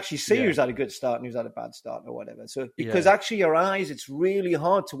 you can actually see who's had a good start and who's had a bad start or whatever. So because actually your eyes, it's really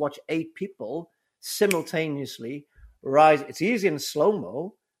hard to watch 8 people simultaneously rise. It's easy in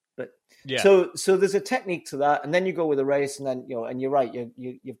slow-mo, but so there's a technique to that. And then you go with a race, and then, and you're right,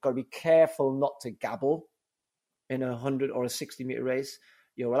 you've got to be careful not to gabble in a 100 or a 60-meter race.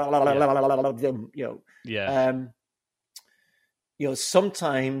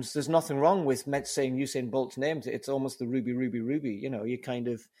 Sometimes there's nothing wrong with saying Usain Bolt's name. It's almost the Ruby. You kind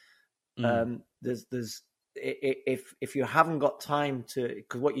of there's if you haven't got time to,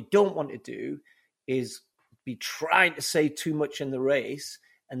 because what you don't want to do is be trying to say too much in the race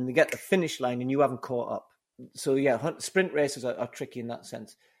and they get the finish line and you haven't caught up. So sprint races are tricky in that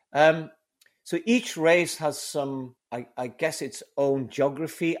sense. So each race has some, I guess, its own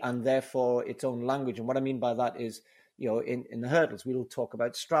geography and therefore its own language. And what I mean by that is, in the hurdles, we'll talk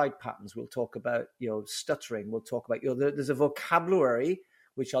about stride patterns. We'll talk about, stuttering. We'll talk about, there's a vocabulary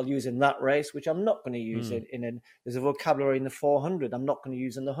which I'll use in that race, which I'm not going to use there's a vocabulary in the 400 I'm not going to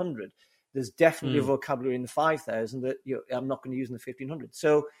use in the 100. There's definitely a vocabulary in the 5,000 that I'm not going to use in the 1,500.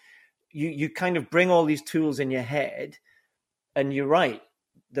 So you kind of bring all these tools in your head, and you're right.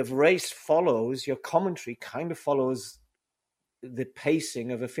 The race follows, your commentary kind of follows the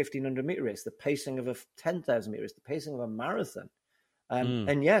pacing of a 1,500 meter race, the pacing of a 10,000 meter race, the pacing of a marathon.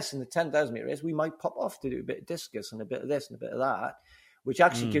 And yes, in the 10,000 meter race, we might pop off to do a bit of discus and a bit of this and a bit of that, which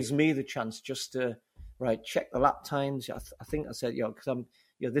actually gives me the chance just to check the lap times. I think I said, because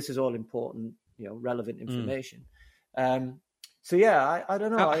this is all important, relevant information. So I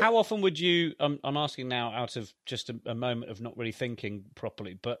don't know. How often would you? I'm asking now out of just a moment of not really thinking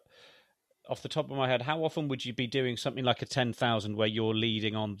properly, but off the top of my head, how often would you be doing something like a 10,000 where you're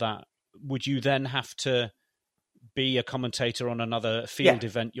leading on that? Would you then have to be a commentator on another field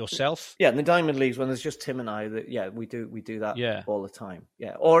event yourself? Yeah, in the Diamond Leagues, when there's just Tim and I, we do that all the time.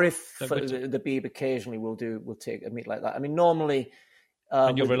 Yeah, or if the Beeb occasionally we'll take a meet like that. I mean, normally.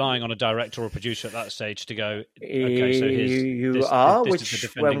 And you're relying on a director or producer at that stage to go, okay, so this is the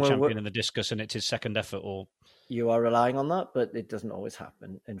defending champion in the discus and it's his second effort, or... You are relying on that, but it doesn't always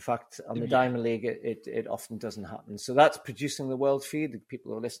happen. In fact, on the Diamond League, it often doesn't happen. So that's producing the world feed. The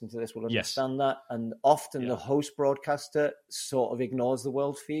people who are listening to this will understand that. And often the host broadcaster sort of ignores the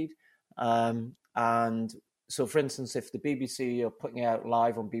world feed. And so, for instance, if the BBC are putting it out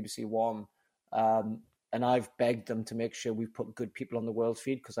live on BBC One, and I've begged them to make sure we put good people on the world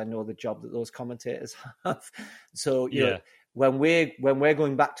feed because I know the job that those commentators have. So when we're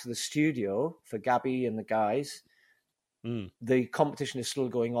going back to the studio for Gabby and the guys, the competition is still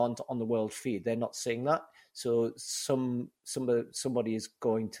going on the world feed. They're not seeing that. So somebody is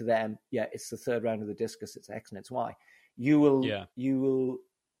going to them. Yeah, it's the third round of the discus. It's X and it's Y. You will.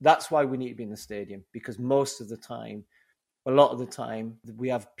 That's why we need to be in the stadium, because most of the time, a lot of the time, we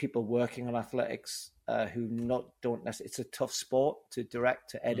have people working on athletics who don't necessarily. It's a tough sport to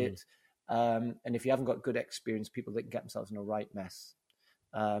direct, to edit, and if you haven't got good experience, people that can get themselves in a right mess.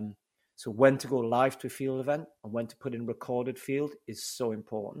 So when to go live to a field event and when to put in recorded field is so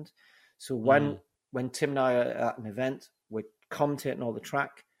important. So when Tim and I are at an event, we're commentating all the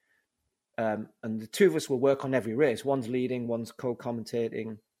track, and the two of us will work on every race. One's leading, one's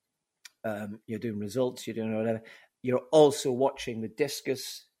co-commentating. You're doing results, you're doing whatever. You're also watching the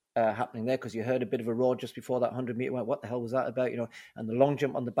discus happening there because you heard a bit of a roar just before that 100-meter went. What the hell was that about? And the long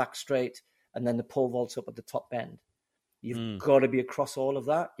jump on the back straight, and then the pole vaults up at the top bend. You've got to be across all of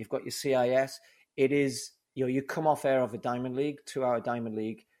that. You've got your CIS. It is, you come off air of a Diamond League, 2-hour Diamond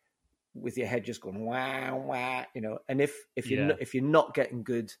League, with your head just going wow, wow, And if you're not getting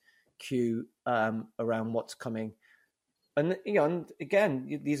good cue around what's coming, and and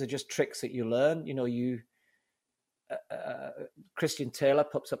again, these are just tricks that you learn. Christian Taylor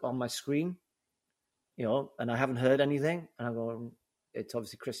pops up on my screen, and I haven't heard anything, and I go, it's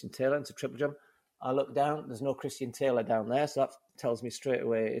obviously Christian Taylor. It's a triple jump. I look down. There's no Christian Taylor down there, so that tells me straight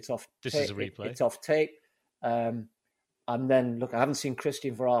away it's off. This is a replay. It's off tape. And then look, I haven't seen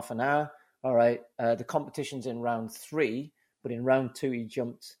Christian for half an hour. All right, the competition's in round 3, but in round 2 he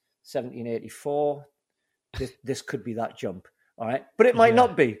jumped 1784. This could be that jump. All right, but it might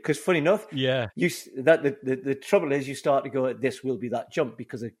not be, because funny enough, the trouble is you start to go, this will be that jump,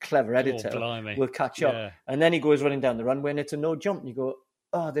 because a clever editor will catch up, and then he goes running down the runway and it's a no jump, and you go,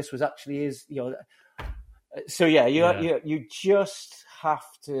 oh, this was actually his, So you just have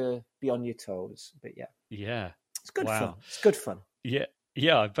to be on your toes, but it's good fun. It's good fun. Yeah,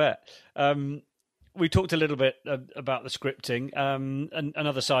 I bet. we talked a little bit about the scripting. And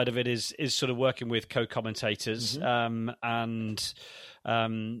another side of it is sort of working with co-commentators, and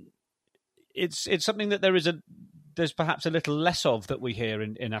it's something that there's perhaps a little less of that we hear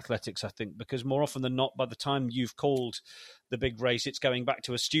in athletics, I think, because more often than not, by the time you've called the big race, it's going back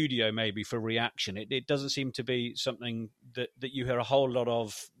to a studio maybe for reaction. It doesn't seem to be something that you hear a whole lot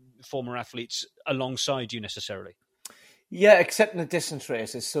of former athletes alongside you necessarily. Yeah, except in the distance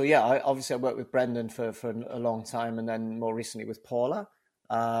races. So yeah, I worked with Brendan for a long time, and then more recently with Paula.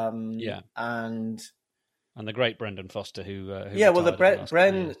 And the great Brendan Foster, who Bren,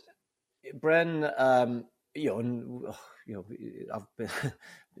 I've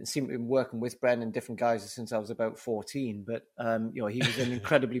been working with Bren different guys since I was about 14. But he was an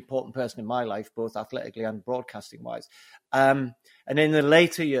incredibly important person in my life, both athletically and broadcasting wise. And in the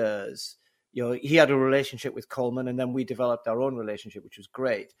later years, he had a relationship with Coleman, and then we developed our own relationship, which was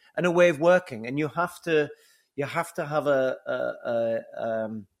great, and a way of working. And you have to have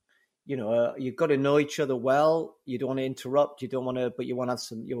you've got to know each other well. You don't want to interrupt. You want to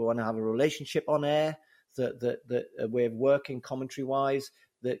have a relationship on air, that a way of working commentary wise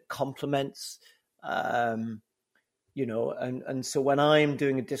that complements, and so when I'm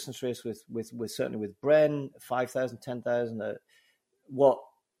doing a distance race with certainly with Bren, 5,000, 10,000, what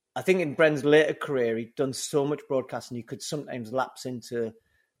I think in Bren's later career, he'd done so much broadcasting, you could sometimes lapse into,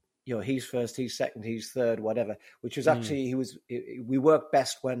 he's first, he's second, he's third, whatever, which was actually, we work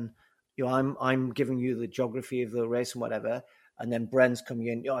best when, I'm giving you the geography of the race and whatever, and then Bren's coming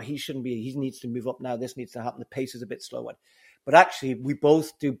in, he shouldn't be, he needs to move up now, this needs to happen, the pace is a bit slower. But actually, we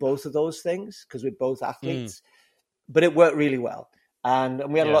both do both of those things because we're both athletes, but it worked really well. And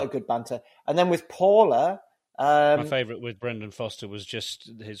we had a lot of good banter. And then with Paula, my favourite with Brendan Foster was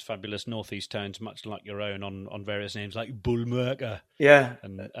just his fabulous northeast tones, much like your own, on various names like Bullmerker,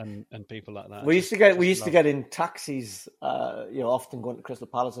 and people like that. We used to get in taxis, often going to Crystal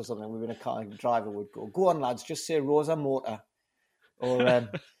Palace or something. We were in a car, and the driver would go on, lads, just say Rosa Motor or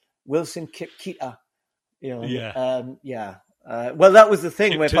Wilson Kipketer, well, that was the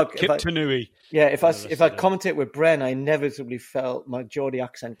thing. If I commentate with Bren, I inevitably felt my Geordie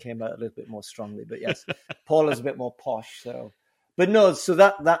accent came out a little bit more strongly. But yes, Paula's a bit more posh. So, but no, so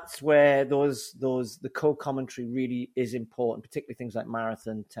that's where the co-commentary really is important, particularly things like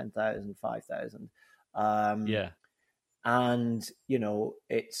marathon, 10,000, 5,000. And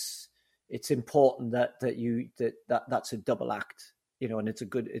it's important that's a double act. And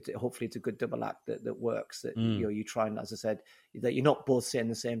hopefully it's a good double act that works, that, you try and, as I said, that you're not both saying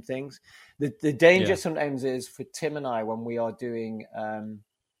the same things. The danger sometimes is for Tim and I, when we are doing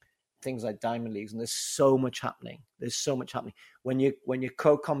things like Diamond Leagues, and there's so much happening. When your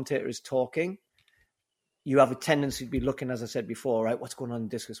co-commentator is talking, you have a tendency to be looking, as I said before, right? What's going on in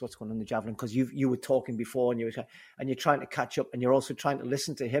discus? What's going on in the javelin? Because you were talking before, and you're trying to catch up, and you're also trying to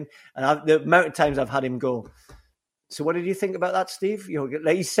listen to him. And the amount of times I've had him go, so what did you think about that, Steve?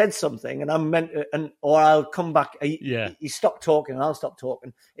 He said something, and or I'll come back. He stopped talking, and I'll stop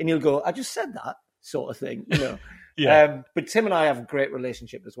talking, and he'll go, I just said that, sort of thing, But Tim and I have a great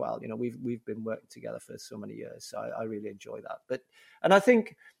relationship as well. We've been working together for so many years, so I really enjoy that. And I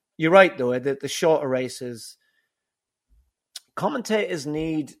think you're right, though, that the shorter races, commentators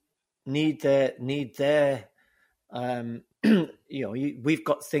need their we've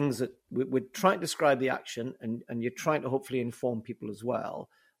got things that we're trying to describe the action, and you're trying to hopefully inform people as well,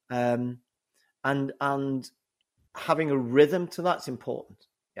 and having a rhythm to that's important.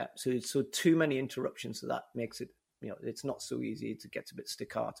 So too many interruptions, so that makes it, it's not so easy to get a bit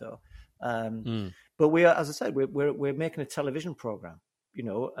staccato. But we are, as I said, we're making a television program,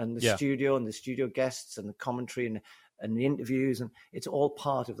 and the studio and the studio guests and the commentary and the interviews, and it's all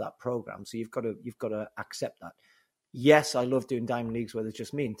part of that program. So you've got to accept that. Yes, I love doing Diamond Leagues where there's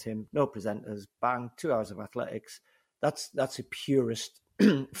just me and Tim, no presenters, bang, 2 hours of athletics. That's a purist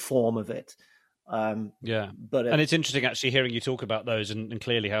form of it. And it's interesting actually hearing you talk about those, and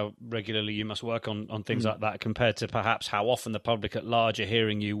clearly how regularly you must work on things like that, compared to perhaps how often the public at large are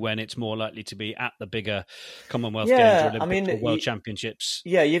hearing you when it's more likely to be at the bigger Commonwealth Games or Olympics or World Championships.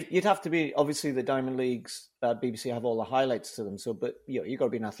 Yeah, you'd have to be, obviously the Diamond Leagues, BBC have all the highlights to them. So, but you've got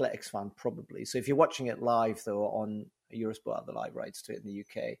to be an athletics fan probably. So if you're watching it live though on Eurosport, have the live rights to it in the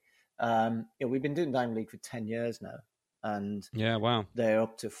UK. We've been doing Diamond League for 10 years now. And they're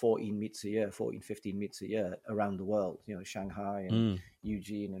up to 14 meets a year, 15 meets a year around the world, Shanghai and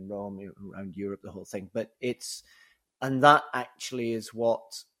Eugene and Rome, around Europe, the whole thing. But and that actually is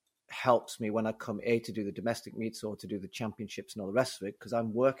what helps me when I come to do the domestic meets or to do the championships and all the rest of it, because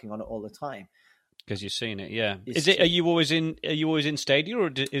I'm working on it all the time. Because you've seen it, yeah. Are you always in Stadia,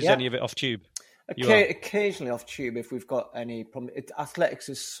 or is any of it off tube? Occasionally off tube if we've got any problem. Athletics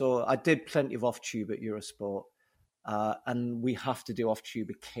is so. I did plenty of off tube at Eurosport, and we have to do off tube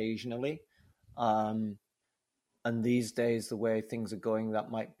occasionally. And these days, the way things are going, that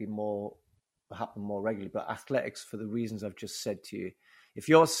might be happen more regularly. But athletics, for the reasons I've just said to you, if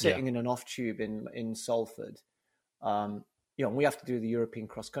you're sitting in an off tube in Salford, we have to do the European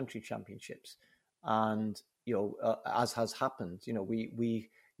Cross Country Championships, and as has happened,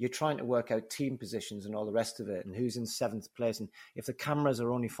 you're trying to work out team positions and all the rest of it, and who's in 7th place, and if the cameras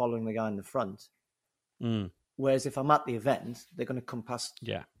are only following the guy in the front. Whereas if I'm at the event, they're going to come past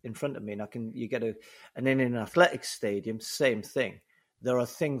in front of me, and and then in an athletics stadium, same thing. There are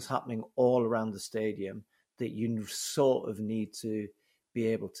things happening all around the stadium that you sort of need to be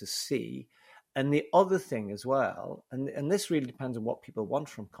able to see. And the other thing as well, and this really depends on what people want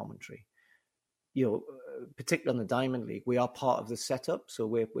from commentary. Particularly on the Diamond League, we are part of the setup, so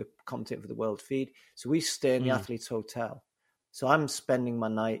we're commentating for the World Feed. So we stay in the athlete's hotel. So I'm spending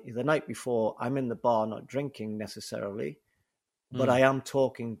the night before, I'm in the bar, not drinking necessarily, but I am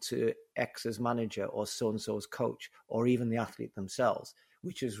talking to X's manager or so-and-so's coach or even the athlete themselves,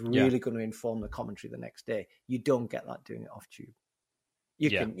 which is really going to inform the commentary the next day. You don't get that doing it off tube.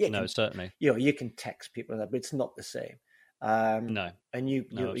 Certainly. You can text people, but it's not the same. No, and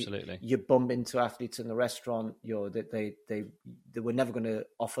absolutely. You bump into athletes in the restaurant, that they were never going to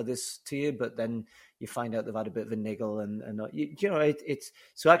offer this to you, but then you find out they've had a bit of a niggle, and it's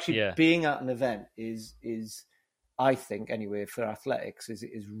so actually being at an event is I think anyway for athletics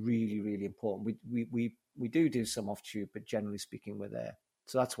is really, really important. We do some off tube, but generally speaking, we're there.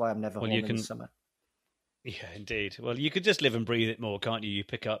 So that's why I'm never home in the summer. Yeah, indeed. Well, you could just live and breathe it more, can't you? You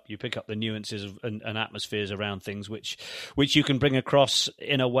pick up the nuances and atmospheres around things, which you can bring across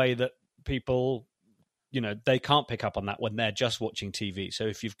in a way that people, they can't pick up on that when they're just watching TV. So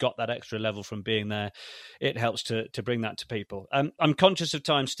if you've got that extra level from being there, it helps to bring that to people. I'm conscious of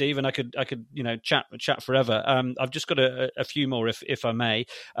time, Steve, and I could chat forever. I've just got a few more, if I may.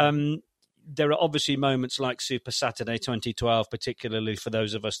 There are obviously moments like Super Saturday 2012, particularly for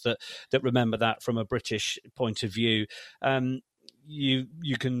those of us that remember that from a British point of view.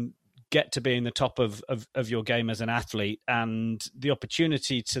 You can get to be in the top of your game as an athlete, and the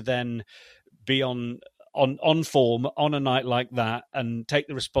opportunity to then be on form on a night like that and take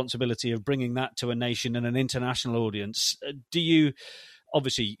the responsibility of bringing that to a nation and an international audience. Do you,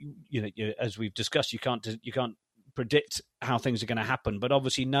 obviously, as we've discussed, you can't predict how things are going to happen, but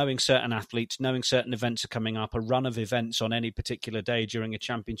obviously knowing certain athletes, knowing certain events are coming up, a run of events on any particular day during a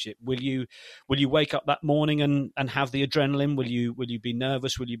championship, will you wake up that morning and have the adrenaline? Will you be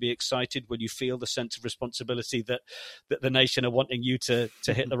nervous? Will you be excited? Will you feel the sense of responsibility that the nation are wanting you to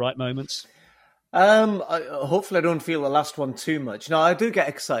hit the right moments? Hopefully I don't feel the last one too much. No, I do get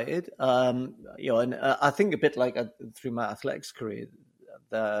excited. And I think a bit like through my athletics career,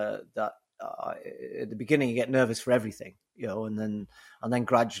 at the beginning you get nervous for everything, and then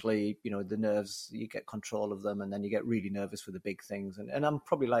gradually, the nerves, you get control of them, and then you get really nervous for the big things. And I'm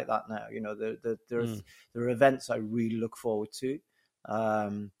probably like that now. There are events I really look forward to.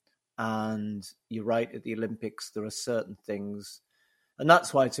 And you're right, at the Olympics, there are certain things, and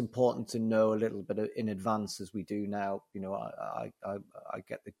that's why it's important to know a little bit in advance, as we do now. I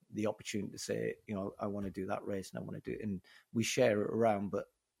get the opportunity to say, I want to do that race and I want to do it, and we share it around, but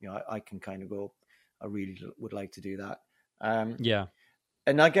I can kind of go, I really would like to do that.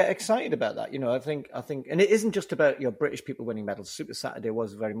 And I get excited about that. I think, and it isn't just about British people winning medals. Super Saturday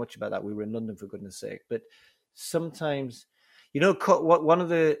was very much about that. We were in London, for goodness sake. But sometimes, one of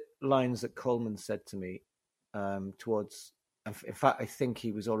the lines that Coleman said to me towards, in fact, I think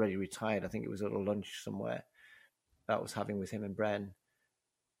he was already retired. I think it was at a lunch somewhere that I was having with him and Bren.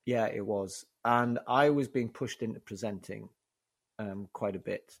 Yeah, it was. And I was being pushed into presenting quite a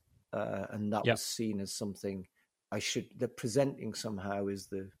bit, and that was seen as something the presenting somehow is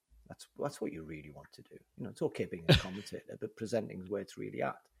that's what you really want to do. It's okay being a commentator, but presenting is where it's really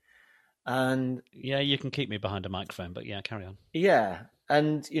at. And you can keep me behind a microphone, but carry on.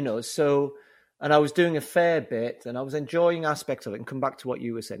 And and I was doing a fair bit, and I was enjoying aspects of it. And come back to what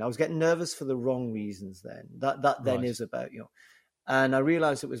you were saying, I was getting nervous for the wrong reasons. That then is about and I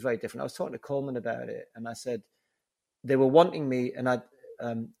realized it was very different. I was talking to Coleman about it, and I said, they were wanting me, and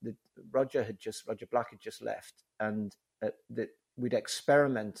Roger Black had just left, and we'd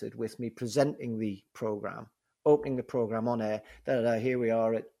experimented with me presenting the program, opening the program on air. Here we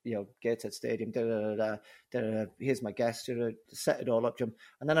are at Gateshead Stadium. Here's my guest. Set it all up, jump,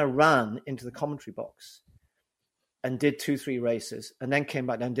 and then I ran into the commentary box and did 2-3 races, and then came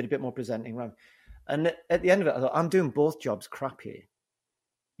back down and did a bit more presenting. And at the end of it, I thought, I'm doing both jobs crap here.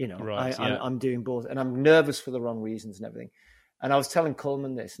 You know, Right, I'm doing both, and I'm nervous for the wrong reasons and everything. And I was telling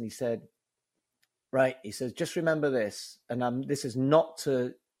Coleman this, and he said, right, he says, just remember this, and this is not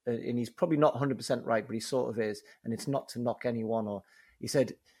to, and he's probably not 100% right, but he sort of is, and it's not to knock anyone. Or he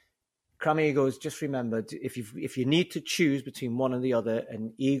said, Crammy, he goes, just remember, if you need to choose between one and the other,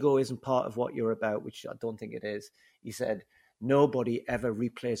 and ego isn't part of what you're about, which I don't think it is, he said, nobody ever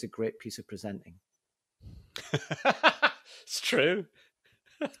replays a great piece of presenting. It's true.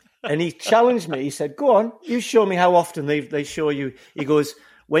 And he challenged me. He said, go on, you show me how often they show you. He goes,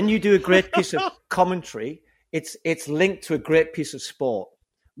 when you do a great piece of commentary, it's linked to a great piece of sport,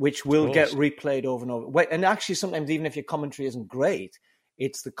 which will get replayed over and over. And actually, sometimes even if your commentary isn't great,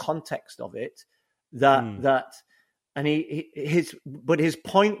 it's the context of it that. And his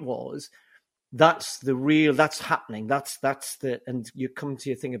point was, that's happening. That's and you come to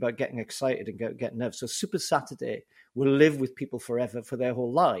your thing about getting excited and getting nervous. So Super Saturday will live with people forever for their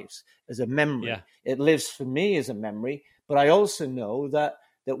whole lives as a memory. Yeah. It lives for me as a memory, but I also know that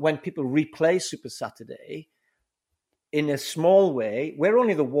when people replay Super Saturday in a small way, we're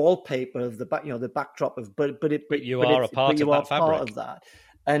only the wallpaper of the backdrop of, but you are a part of that.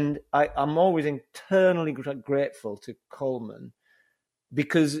 And I'm always internally grateful to Coleman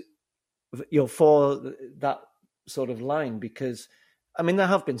because, for that sort of line, because I mean, there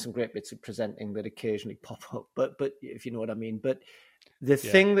have been some great bits of presenting that occasionally pop up, but if you know what I mean. But the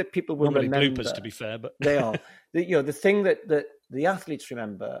thing that people will remember, bloopers, to be fair, but they are, the thing that the athletes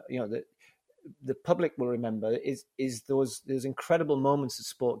remember, that the public will remember is those incredible moments that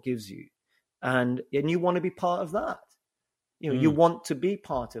sport gives you, and you want to be part of that. You want to be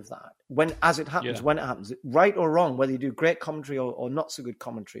part of that when it happens, right or wrong, whether you do great commentary or not so good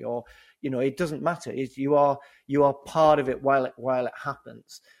commentary, or it doesn't matter. You are part of it while it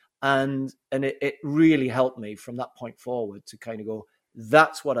happens, and it really helped me from that point forward to kind of go,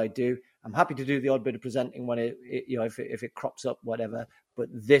 that's what I do. I'm happy to do the odd bit of presenting when if it crops up, whatever. But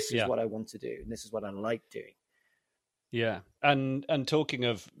this is what I want to do, and this is what I like doing. Yeah, and talking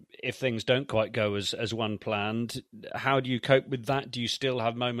of if things don't quite go as one planned, how do you cope with that? Do you still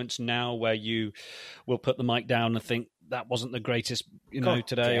have moments now where you will put the mic down and think that wasn't the greatest,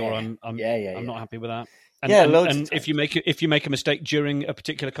 today, or I'm not happy with that? And if you make a mistake during a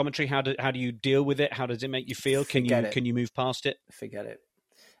particular commentary, how do you deal with it? How does it make you feel? Can you move past it? Forget it.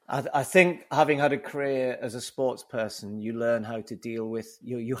 I think having had a career as a sports person, you learn how to deal with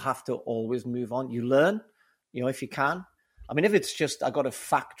you have to always move on. You learn. If you can. I mean, if it's just I got a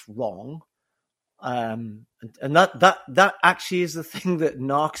fact wrong, and that actually is the thing that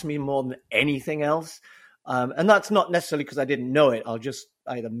knocks me more than anything else. And that's not necessarily because I didn't know it. I'll just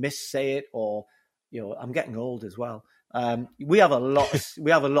either missay it or, I'm getting old as well. We have a lot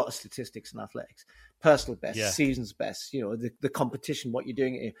of statistics in athletics, personal best, season's best. The competition, what you're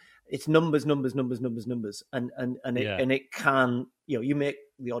doing, it's numbers, and it can. You make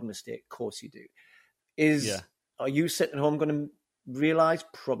the odd mistake. Of course you do. Are you sitting at home going to realize?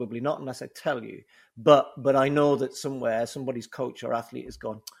 Probably not, unless I tell you. But I know that somewhere somebody's coach or athlete has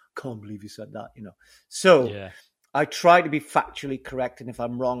gone, can't believe you said that, So I try to be factually correct, and if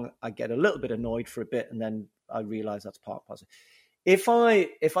I'm wrong, I get a little bit annoyed for a bit, and then I realize that's part of it. If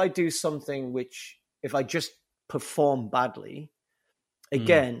I do something which, if I just perform badly,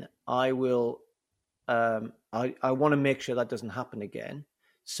 again, I will. I want to make sure that doesn't happen again.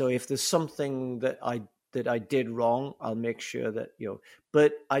 So if there's something that I did wrong, I'll make sure that,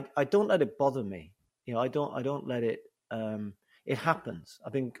 but I don't let it bother me. I don't let it, it happens.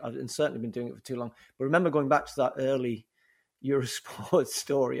 I've certainly been doing it for too long. But remember going back to that early Eurosport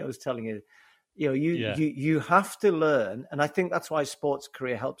story I was telling you, you have to learn. And I think that's why sports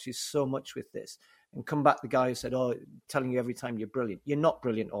career helps you so much with this. And come back the guy who said, telling you every time you're brilliant. You're not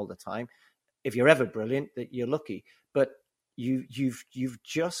brilliant all the time. If you're ever brilliant, that you're lucky. But you've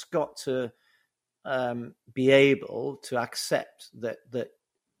just got to be able to accept that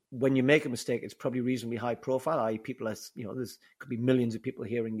when you make a mistake, it's probably reasonably high profile. I.e., people there's could be millions of people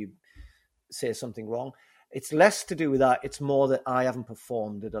hearing you say something wrong. It's less to do with that. It's more that I haven't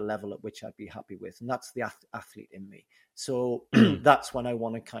performed at a level at which I'd be happy with, and that's the athlete in me. So that's when I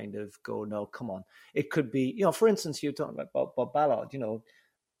want to kind of go, no, come on. It could be, for instance, you're talking about Bob Ballard.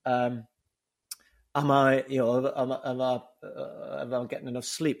 Am I getting enough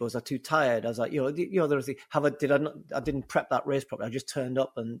sleep? Or was I too tired? I was like, there's I didn't prep that race properly. I just turned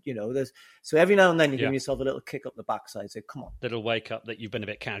up, and so every now and then you give yourself a little kick up the backside. Say, come on, little wake up that you've been a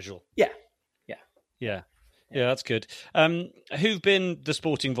bit casual. Yeah, that's good. Who've been the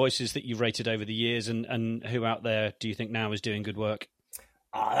sporting voices that you've rated over the years, and who out there do you think now is doing good work?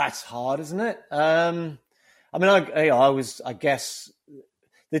 That's hard, isn't it? I guess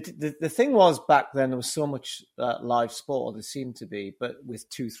the thing was back then there was so much live sport, there seemed to be, but with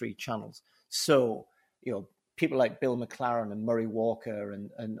 2-3 channels. So people like Bill McLaren and Murray Walker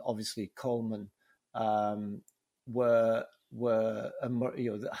and obviously Coleman were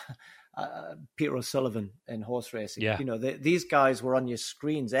Peter O'Sullivan in horse racing. Yeah. These guys were on your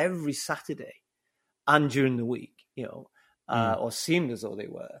screens every Saturday and during the week. Or seemed as though they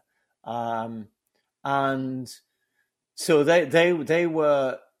were, and so they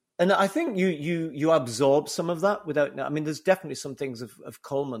were. And I think you absorb some of that without. I mean, there's definitely some things of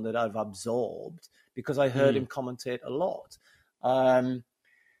Coleman that I've absorbed because I heard him commentate a lot.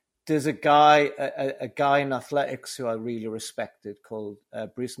 There's a guy in athletics who I really respected called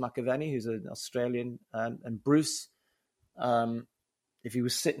Bruce McAvenny, who's an Australian, and Bruce. If he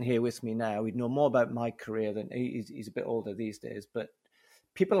was sitting here with me now, he'd know more about my career than he's a bit older these days. But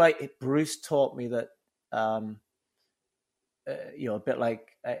people like Bruce taught me that, a bit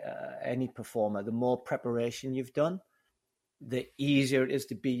like any performer, the more preparation you've done, the easier it is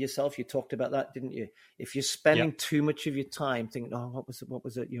to be yourself. You talked about that, didn't you? If you're spending too much of your time thinking, "Oh, what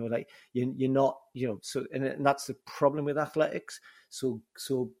was it?" You're not, So, and that's the problem with athletics. So.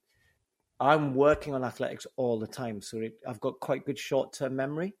 I'm working on athletics all the time, so I've got quite good short-term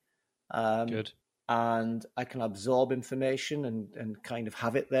memory. Good. And I can absorb information and kind of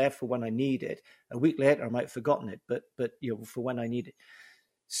have it there for when I need it. A week later, I might have forgotten it, but for when I need it.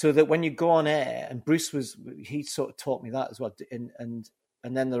 So that when you go on air, and Bruce he sort of taught me that as well. And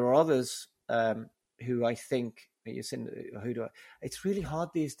then there are others who I think, it's really hard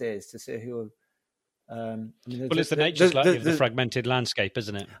these days to say who. It's the nature slightly of the fragmented landscape,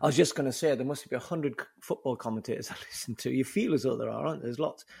 isn't it? I was just going to say there must be 100 football commentators I listen to. You feel as though there are, aren't there? There's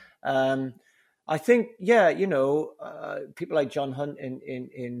lots. I think, people like John Hunt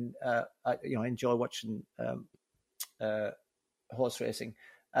I enjoy watching horse racing.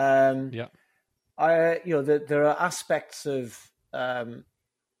 There are aspects of.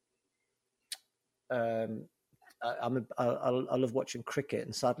 I love watching cricket,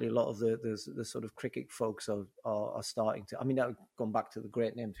 and sadly, a lot of the sort of cricket folks are starting to. I mean, I've gone back to the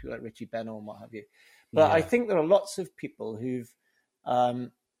great names, people like Richie Benaud and what have you. But I think there are lots of people who've.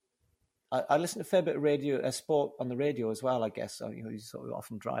 I listen to a fair bit of radio, sport on the radio as well. I guess you sort of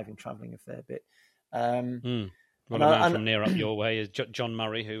often driving, traveling a fair bit. Well, a man from near up your way is John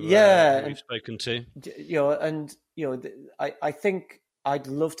Murray, who we've spoken to. I think. I'd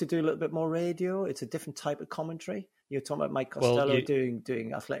love to do a little bit more radio. It's a different type of commentary. You're talking about Mike Costello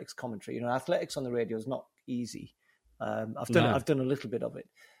doing athletics commentary. Athletics on the radio is not easy. I've done a little bit of it.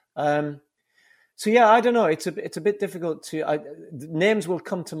 I don't know. It's a bit difficult to. Names will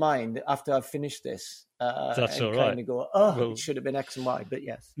come to mind after I've finished this. That's all right. Kind of go, it should have been X and Y, but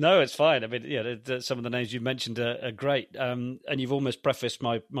yes. No, it's fine. I mean, some of the names you mentioned are great, and you've almost prefaced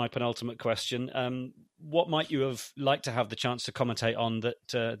my penultimate question. What might you have liked to have the chance to commentate on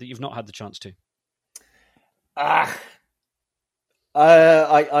that you've not had the chance to?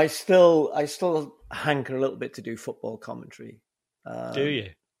 I still hanker a little bit to do football commentary. Do you?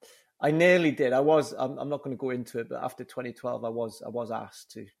 I nearly did. I'm not going to go into it, but after 2012, I was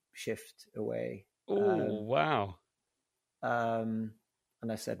asked to shift away. Oh, wow. And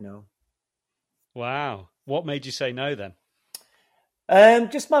I said no. Wow. What made you say no then?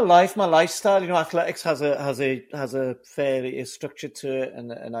 Just my lifestyle. Athletics has a fairly structure to it,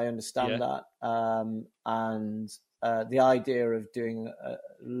 and I understand that. And the idea of doing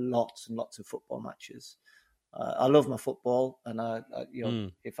lots and lots of football matches. I love my football, and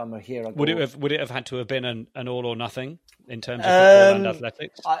if I'm here, I go. Would it have had to have been an all or nothing in terms of football and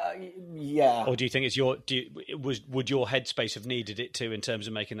athletics? Yeah. Or do you think would your headspace have needed it to in terms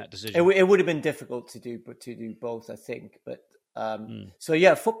of making that decision? It would have been difficult to do both, I think. But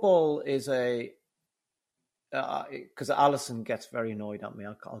football is because Alison gets very annoyed at me.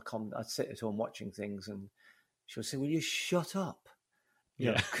 I'd sit at home watching things, and she'll say, "Will you shut up?"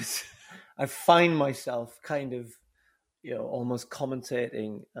 Because I find myself kind of, almost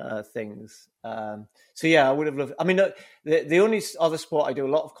commentating things. I would have loved. I mean, the only other sport I do a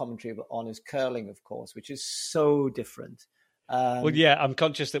lot of commentary on is curling, of course, which is so different. I'm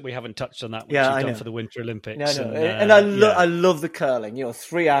conscious that we haven't touched on that, which you've done for the Winter Olympics. I love the curling.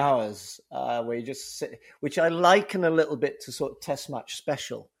 3 hours where you just sit, which I liken a little bit to sort of Test match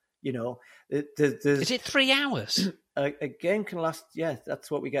special. Is it 3 hours? A game can last, that's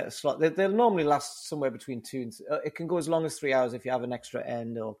what we get a slot. They'll normally last somewhere between 2 and it can go as long as 3 hours if you have an extra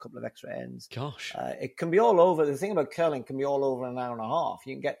end or a couple of extra ends. Gosh. It can be all over. The thing about curling can be all over an hour and a half.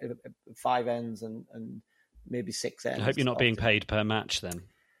 You can get 5 ends and maybe 6 ends. I hope you're not being paid per match then.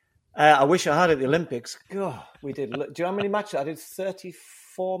 I wish I had at the Olympics. God, we did. Do you know how many matches? I did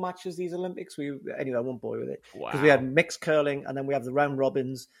 34 matches these Olympics. Anyway, I won't bore you with it. Because we had mixed curling, and then we have the round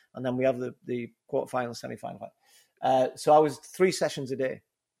robins, and then we have the quarterfinal, semi-final. So I was 3 sessions a day.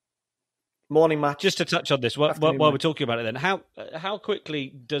 Morning match. Just to touch on this, while we're talking about it then, how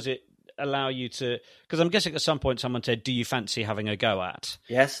quickly does it allow you to... Because I'm guessing at some point someone said, do you fancy having a go at?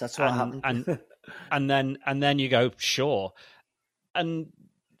 Yes, that's what happened. and then you go, sure. And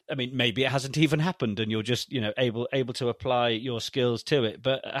I mean, maybe it hasn't even happened and you're just, able to apply your skills to it.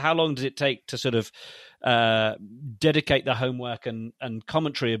 But how long does it take to sort of dedicate the homework and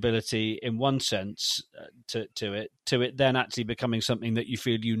commentary ability in one sense to it then actually becoming something that you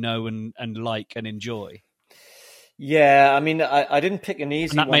feel and like and enjoy? Yeah, I mean, I didn't pick an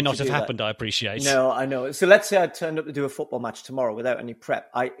easy one. And that may not have happened, I appreciate. No, I know. So let's say I turned up to do a football match tomorrow without any prep.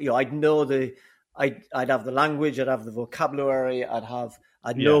 I'd know I'd have the language, I'd have the vocabulary,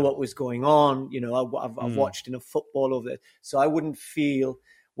 I'd know what was going on. I've watched enough football over it. So I wouldn't feel,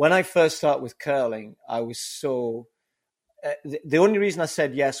 when I first started with curling, I was so, the only reason I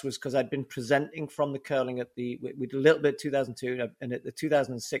said yes was because I'd been presenting from the curling we did a little bit 2002 and at the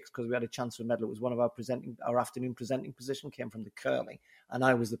 2006, because we had a chance for a medal, it was one of our afternoon presenting position came from the curling and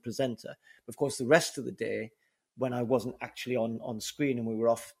I was the presenter. Of course, the rest of the day, when I wasn't actually on screen and we were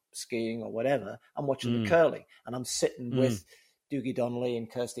off skiing or whatever, I'm watching the curling and I'm sitting with Dougie Donnelly and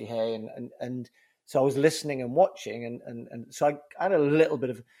Kirsty Hay and so I was listening and watching and so I had a little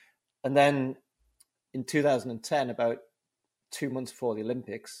bit of, and then in 2010, about 2 months before the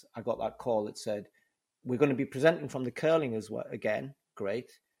Olympics, I got that call that said, we're going to be presenting from the curling as well again,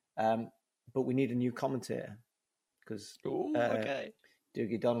 great, but we need a new commentator because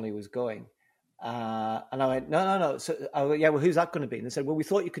Dougie Donnelly was going. And I went, no. So I went, well, who's that going to be? And they said, well, we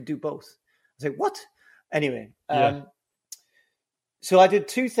thought you could do both. I said, what? Anyway, so I did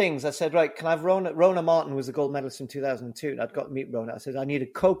 2 things. I said, right, can I have Rona? Rona Martin was the gold medalist in 2002, and I'd got to meet Rona. I said, I need a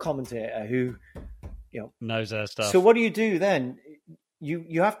co-commentator who, knows her stuff. So what do you do then?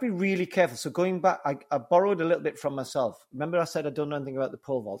 You have to be really careful. So going back, I borrowed a little bit from myself. Remember I said I don't know anything about the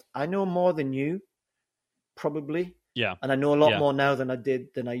pole vault. I know more than you, probably. Yeah. And I know a lot more now than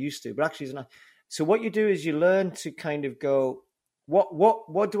I used to. But actually, so what you do is you learn to kind of go,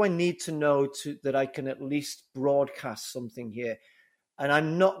 what do I need to know that I can at least broadcast something here? And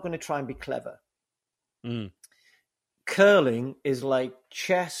I'm not going to try and be clever. Curling is like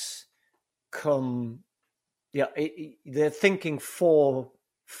chess they're thinking 4-5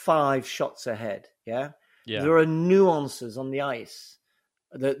 shots ahead. Yeah. There are nuances on the ice.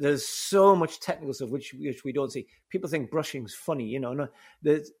 There's so much technical stuff which we don't see. People think brushing's funny, No,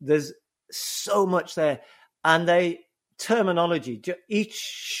 there's so much there, and terminology. Each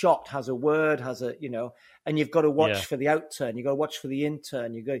shot has a word, and you've got to watch for the out turn. You got to watch for the in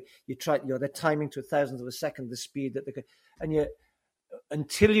turn. They're timing to 1,000th of a second the speed that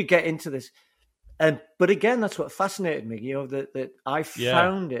until you get into this. But again, that's what fascinated me. That I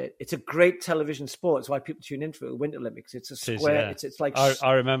found it. It's a great television sport. It's why people tune into it. The Winter Olympics. It's a square. It's like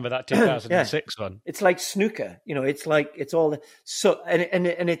I remember that 2006 one. It's like snooker. It's all so and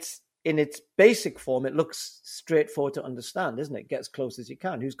it's in its basic form. It looks straightforward to understand, isn't it? Get as close as you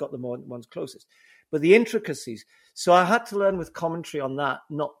can. Who's got the ones closest? But the intricacies. So I had to learn with commentary on that,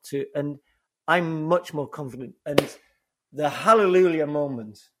 not to. And I'm much more confident. And the hallelujah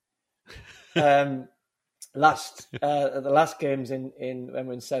moment. The last games in when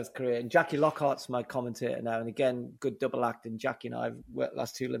we're in South Korea, and Jackie Lockhart's my commentator now, and again, good double act. And Jackie and I have worked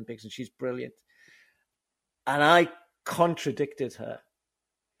last 2 Olympics, and she's brilliant. And I contradicted her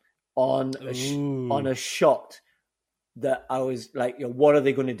on a shot that I was like, what are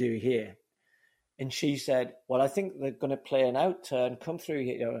they going to do here? And she said, well, I think they're going to play an out turn, come through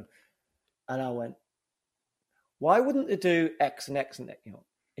here. And I went, why wouldn't they do X and X and X?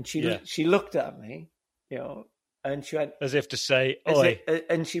 And she looked at me, and she went... As if to say, oi.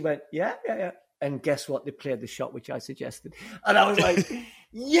 And she went, yeah. And guess what? They played the shot which I suggested. And I was like,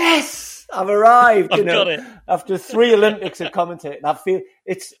 yes, I've arrived, I've got it. After 3 Olympics of commentating. I feel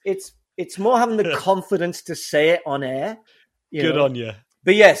it's more having the confidence to say it on air. Good on you.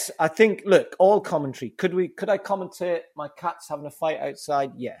 But yes, I think, look, all commentary. Could I commentate my cats having a fight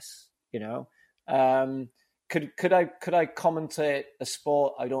outside? Yes. Could I commentate a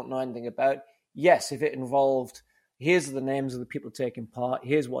sport I don't know anything about? Yes, if it involved, here's the names of the people taking part,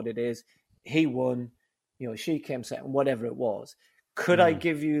 here's what it is, he won, she came second, whatever it was. Could I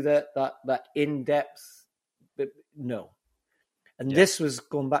give you that in-depth? But no. And this was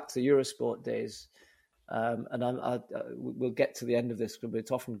going back to the Eurosport days, and we'll get to the end of this, but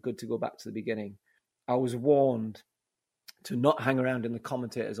it's often good to go back to the beginning. I was warned to not hang around in the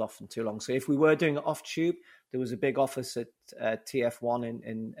commentators often too long. So if we were doing it off tube, there was a big office at TF1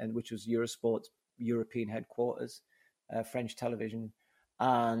 in which was Eurosport's European headquarters, French television,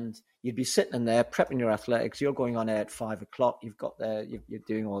 and you'd be sitting in there prepping your athletics. You're going on air at 5:00. You've got there, you're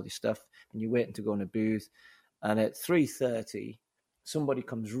doing all this stuff, and you're waiting to go in a booth. And at 3:30, somebody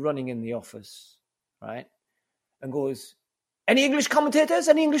comes running in the office, right, and goes, "Any English commentators?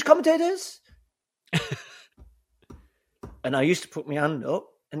 Any English commentators?" And I used to put my hand up,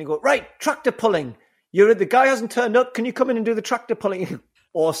 and he'd go, "Right, tractor pulling. The guy hasn't turned up. Can you come in and do the tractor pulling?"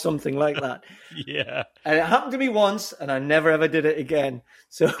 Or something like that. Yeah. And it happened to me once, and I never ever did it again.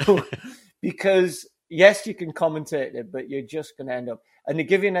 So, because yes, you can commentate it, but you're just going to end up. And to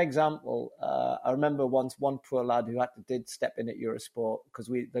give you an example, I remember once one poor lad who did step in at Eurosport because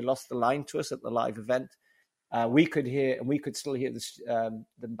they lost the line to us at the live event. We could hear, and we could still hear them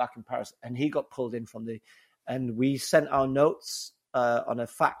back in Paris. And he got pulled in and we sent our notes on a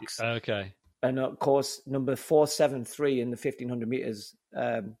fax. Okay. And of course, number 473 in the 1500 meters,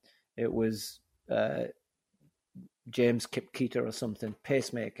 it was James Kipketer or something,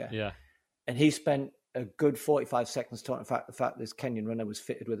 pacemaker. Yeah. And he spent a good 45 seconds talking about the fact this Kenyan runner was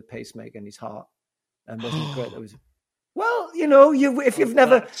fitted with a pacemaker in his heart, and wasn't great. It was, well, if you've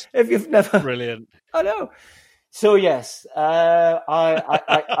never Brilliant. I know. So yes,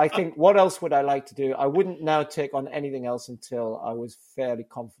 I think what else would I like to do? I wouldn't now take on anything else until I was fairly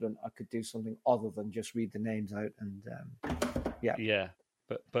confident I could do something other than just read the names out and yeah. Yeah,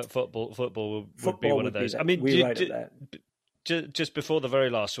 but football would be one of those. I mean, just before the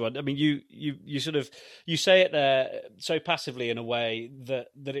very last one, I mean, you sort of you say it there so passively in a way that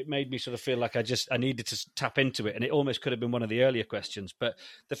it made me sort of feel like I needed to tap into it, and it almost could have been one of the earlier questions. But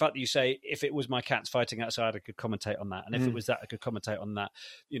the fact that you say, if it was my cats fighting outside, I could commentate on that, and if it was that, I could commentate on that.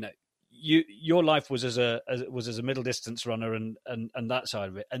 Your life was as a middle distance runner and that side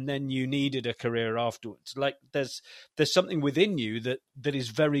of it, and then you needed a career afterwards. Like there's something within you that is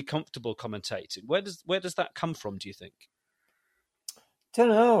very comfortable commentating. Where does that come from, do you think? Don't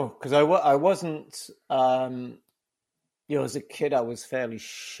know, because I wasn't, as a kid, I was fairly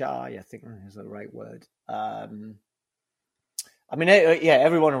shy, I think is the right word. I mean,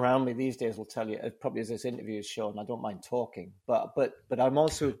 everyone around me these days will tell you, probably as this interview has shown, I don't mind talking, but I'm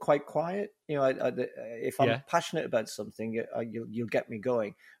also quite quiet. If I'm passionate about something, you'll get me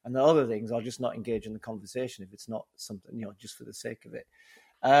going. And the other things, I'll just not engage in the conversation if it's not something, just for the sake of it.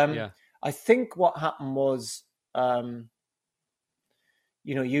 I think what happened was, and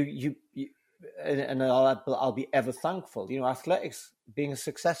I'll be ever thankful. Athletics, being a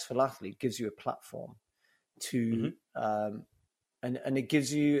successful athlete, gives you a platform to, and it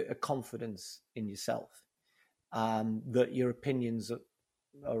gives you a confidence in yourself, that your opinions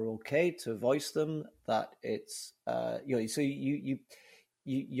are okay to voice them. That it's, so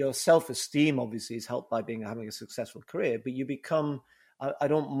your self-esteem obviously is helped by having a successful career, but you become. I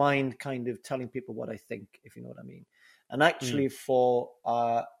don't mind kind of telling people what I think, if you know what I mean. And actually,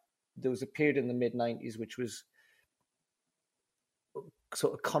 there was a period in the mid-90s which was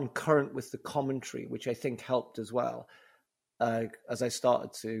sort of concurrent with the commentary, which I think helped as well. As I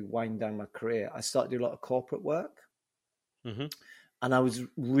started to wind down my career, I started to do a lot of corporate work. Mm-hmm. And I was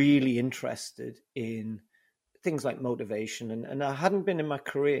really interested in things like motivation. And I hadn't been in my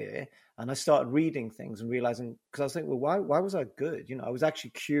career, and I started reading things and realizing, because I was thinking, well, why was I good? I was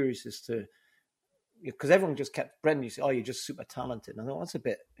actually curious as to, because everyone just kept, Brendan, you say, oh, you're just super talented. And I thought, that's a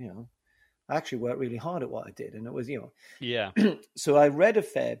bit, I actually worked really hard at what I did. And it was, Yeah. So I read a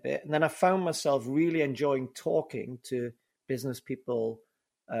fair bit, and then I found myself really enjoying talking to business people,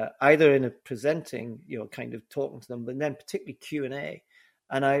 either in a presenting, kind of talking to them, but then particularly Q&A.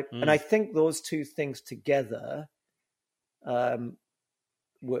 And I think those two things together were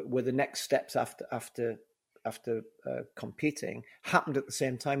the next steps after competing, happened at the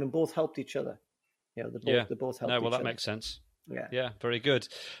same time, and both helped each other. They both helped. No, well, each that other. makes sense. Yeah, very good.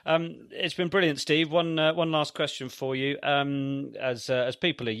 It's been brilliant, Steve. One last question for you. As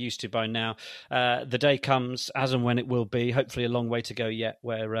people are used to by now, the day comes as and when it will be. Hopefully, a long way to go yet.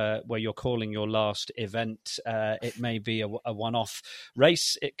 Where you're calling your last event. It may be a one-off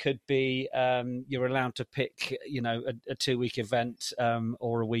race. It could be you're allowed to pick, a 2-week event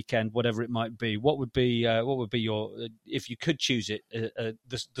or a weekend, whatever it might be. What would be your, if you could choose it,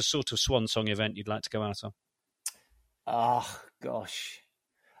 the sort of swan song event you'd like to go out on? Oh, gosh.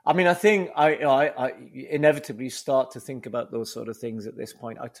 I mean, I think I inevitably start to think about those sort of things at this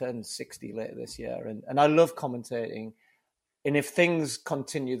point. I turned 60 later this year, and I love commentating. And if things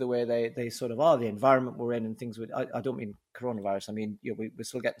continue the way they sort of are, the environment we're in and things, I don't mean coronavirus. I mean, we're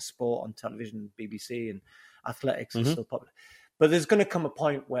still getting sport on television, BBC, athletics is still popular. But there's going to come a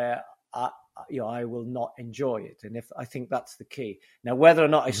point where I will not enjoy it. And I think that's the key. Now, whether or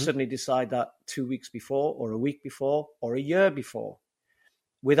not I suddenly decide that 2 weeks before or a week before or a year before,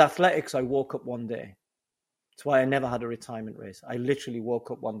 with athletics, I woke up one day. That's why I never had a retirement race. I literally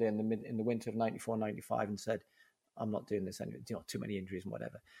woke up one day in the winter of 94, 95 and said, I'm not doing this anymore. Too many injuries and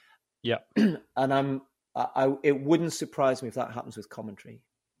whatever. Yeah. And it wouldn't surprise me if that happens with commentary.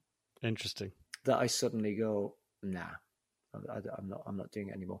 Interesting. That I suddenly go, nah, I'm not doing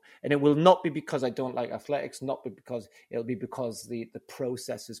it anymore. And it will not be because I don't like athletics, it'll be because the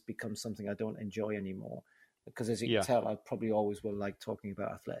process has become something I don't enjoy anymore. Because as you can tell, I probably always will like talking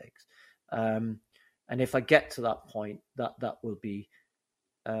about athletics. And if I get to that point, that will be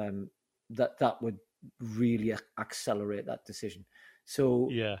that would really accelerate that decision. So,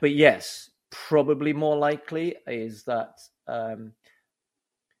 but yes, probably more likely is that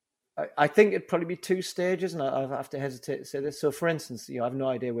I think it'd probably be 2 stages, and I have to hesitate to say this. So, for instance, I have no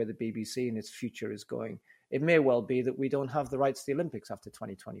idea where the BBC and its future is going. It may well be that we don't have the rights to the Olympics after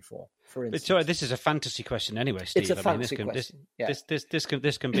 2024, for instance. Sorry, this is a fantasy question anyway, Steve. It's a fantasy question.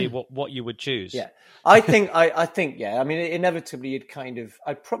 This can be what you would choose. Yeah, I think. I mean, inevitably,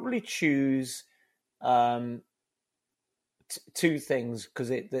 I'd probably choose 2 things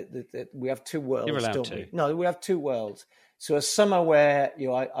because we have 2 worlds. You're allowed don't to. We? No, we have 2 worlds. So a summer where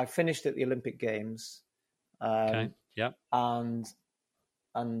I finished at the Olympic Games, and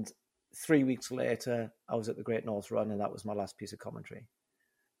 3 weeks later I was at the Great North Run, and that was my last piece of commentary.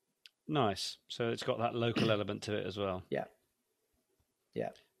 Nice. So it's got that local element to it as well. Yeah.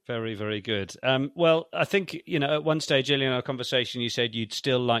 Very, very good. Well, I think, at one stage earlier in our conversation, you said you'd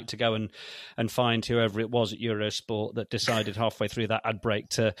still like to go and find whoever it was at Eurosport that decided halfway through that ad break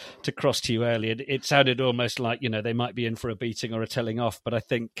to cross to you early. It sounded almost like, they might be in for a beating or a telling off. But I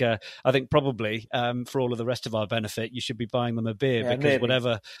think probably for all of the rest of our benefit, you should be buying them a beer because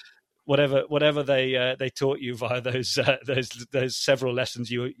maybe. Whatever they taught you via those several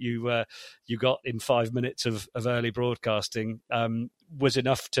lessons you got in 5 minutes of early broadcasting was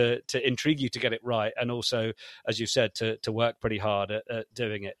enough to intrigue you to get it right, and also, as you said, to work pretty hard at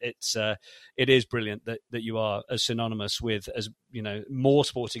doing it. It is brilliant that you are as synonymous with as more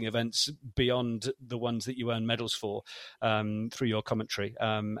sporting events beyond the ones that you earn medals for through your commentary.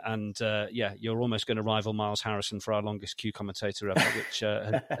 You're almost going to rival Miles Harrison for our longest Q commentator ever, which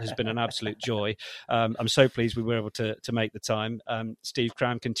has been an absolute joy. I'm so pleased we were able to make the time. Steve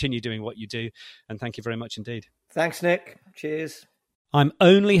Cram, continue doing what you do, and thank you very much indeed. Thanks, Nick. Cheers. I'm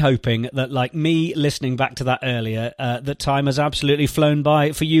only hoping that, like me listening back to that earlier, that time has absolutely flown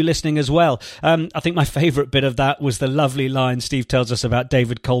by for you listening as well. I think my favourite bit of that was the lovely line Steve tells us about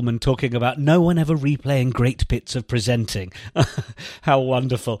David Coleman talking about no one ever replaying great bits of presenting. How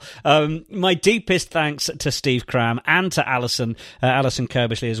wonderful. My deepest thanks to Steve Cram and to Alison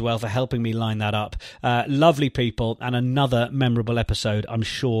Kirbishley as well for helping me line that up. Lovely people, and another memorable episode, I'm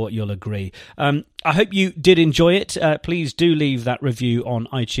sure you'll agree. I hope you did enjoy it. Please do leave that review on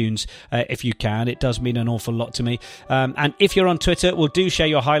iTunes if you can. It does mean an awful lot to me. And if you're on Twitter, well, do share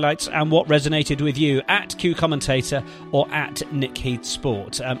your highlights and what resonated with you at Q Commentator or at Nick Heath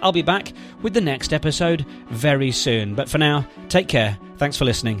Sport. I'll be back with the next episode very soon. But for now, take care. Thanks for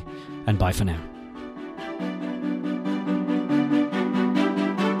listening, and bye for now.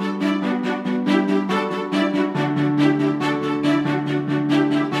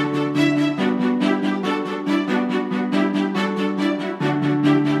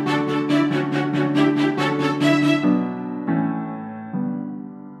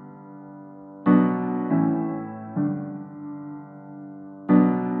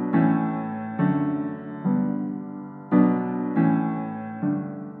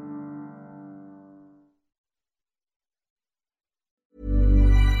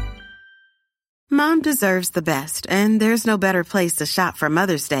 Mom deserves the best, and there's no better place to shop for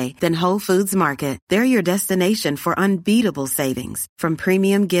Mother's Day than Whole Foods Market. They're your destination for unbeatable savings, from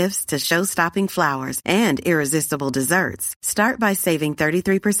premium gifts to show-stopping flowers and irresistible desserts. Start by saving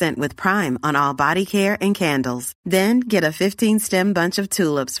 33% with Prime on all body care and candles. Then get a 15-stem bunch of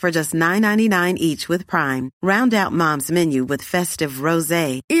tulips for just $9.99 each with Prime. Round out Mom's menu with festive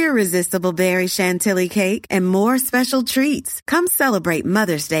rosé, irresistible berry chantilly cake, and more special treats. Come celebrate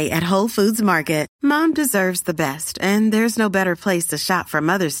Mother's Day at Whole Foods Market. Mom deserves the best, and there's no better place to shop for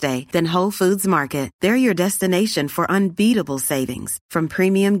Mother's Day than Whole Foods Market. They're your destination for unbeatable savings, from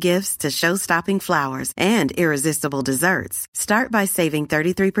premium gifts to show-stopping flowers and irresistible desserts. Start by saving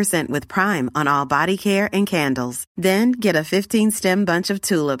 33% with Prime on all body care and candles. Then get a 15-stem bunch of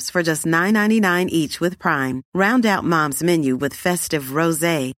tulips for just $9.99 each with Prime. Round out Mom's menu with festive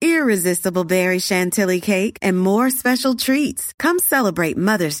rosé, irresistible berry chantilly cake, and more special treats. Come celebrate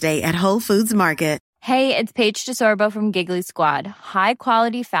Mother's Day at Whole Foods Market. Hey, it's Paige DeSorbo from Giggly Squad. High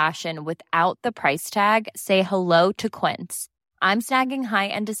quality fashion without the price tag. Say hello to Quince. I'm snagging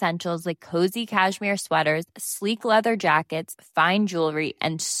high-end essentials like cozy cashmere sweaters, sleek leather jackets, fine jewelry,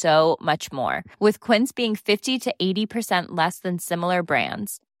 and so much more. With Quince being 50 to 80% less than similar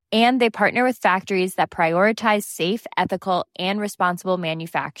brands. And they partner with factories that prioritize safe, ethical, and responsible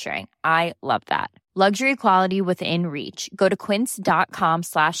manufacturing. I love that. Luxury quality within reach. Go to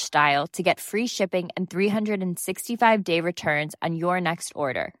quince.com/style to get free shipping and 365-day returns on your next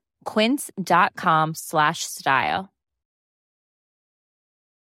order. Quince.com/style.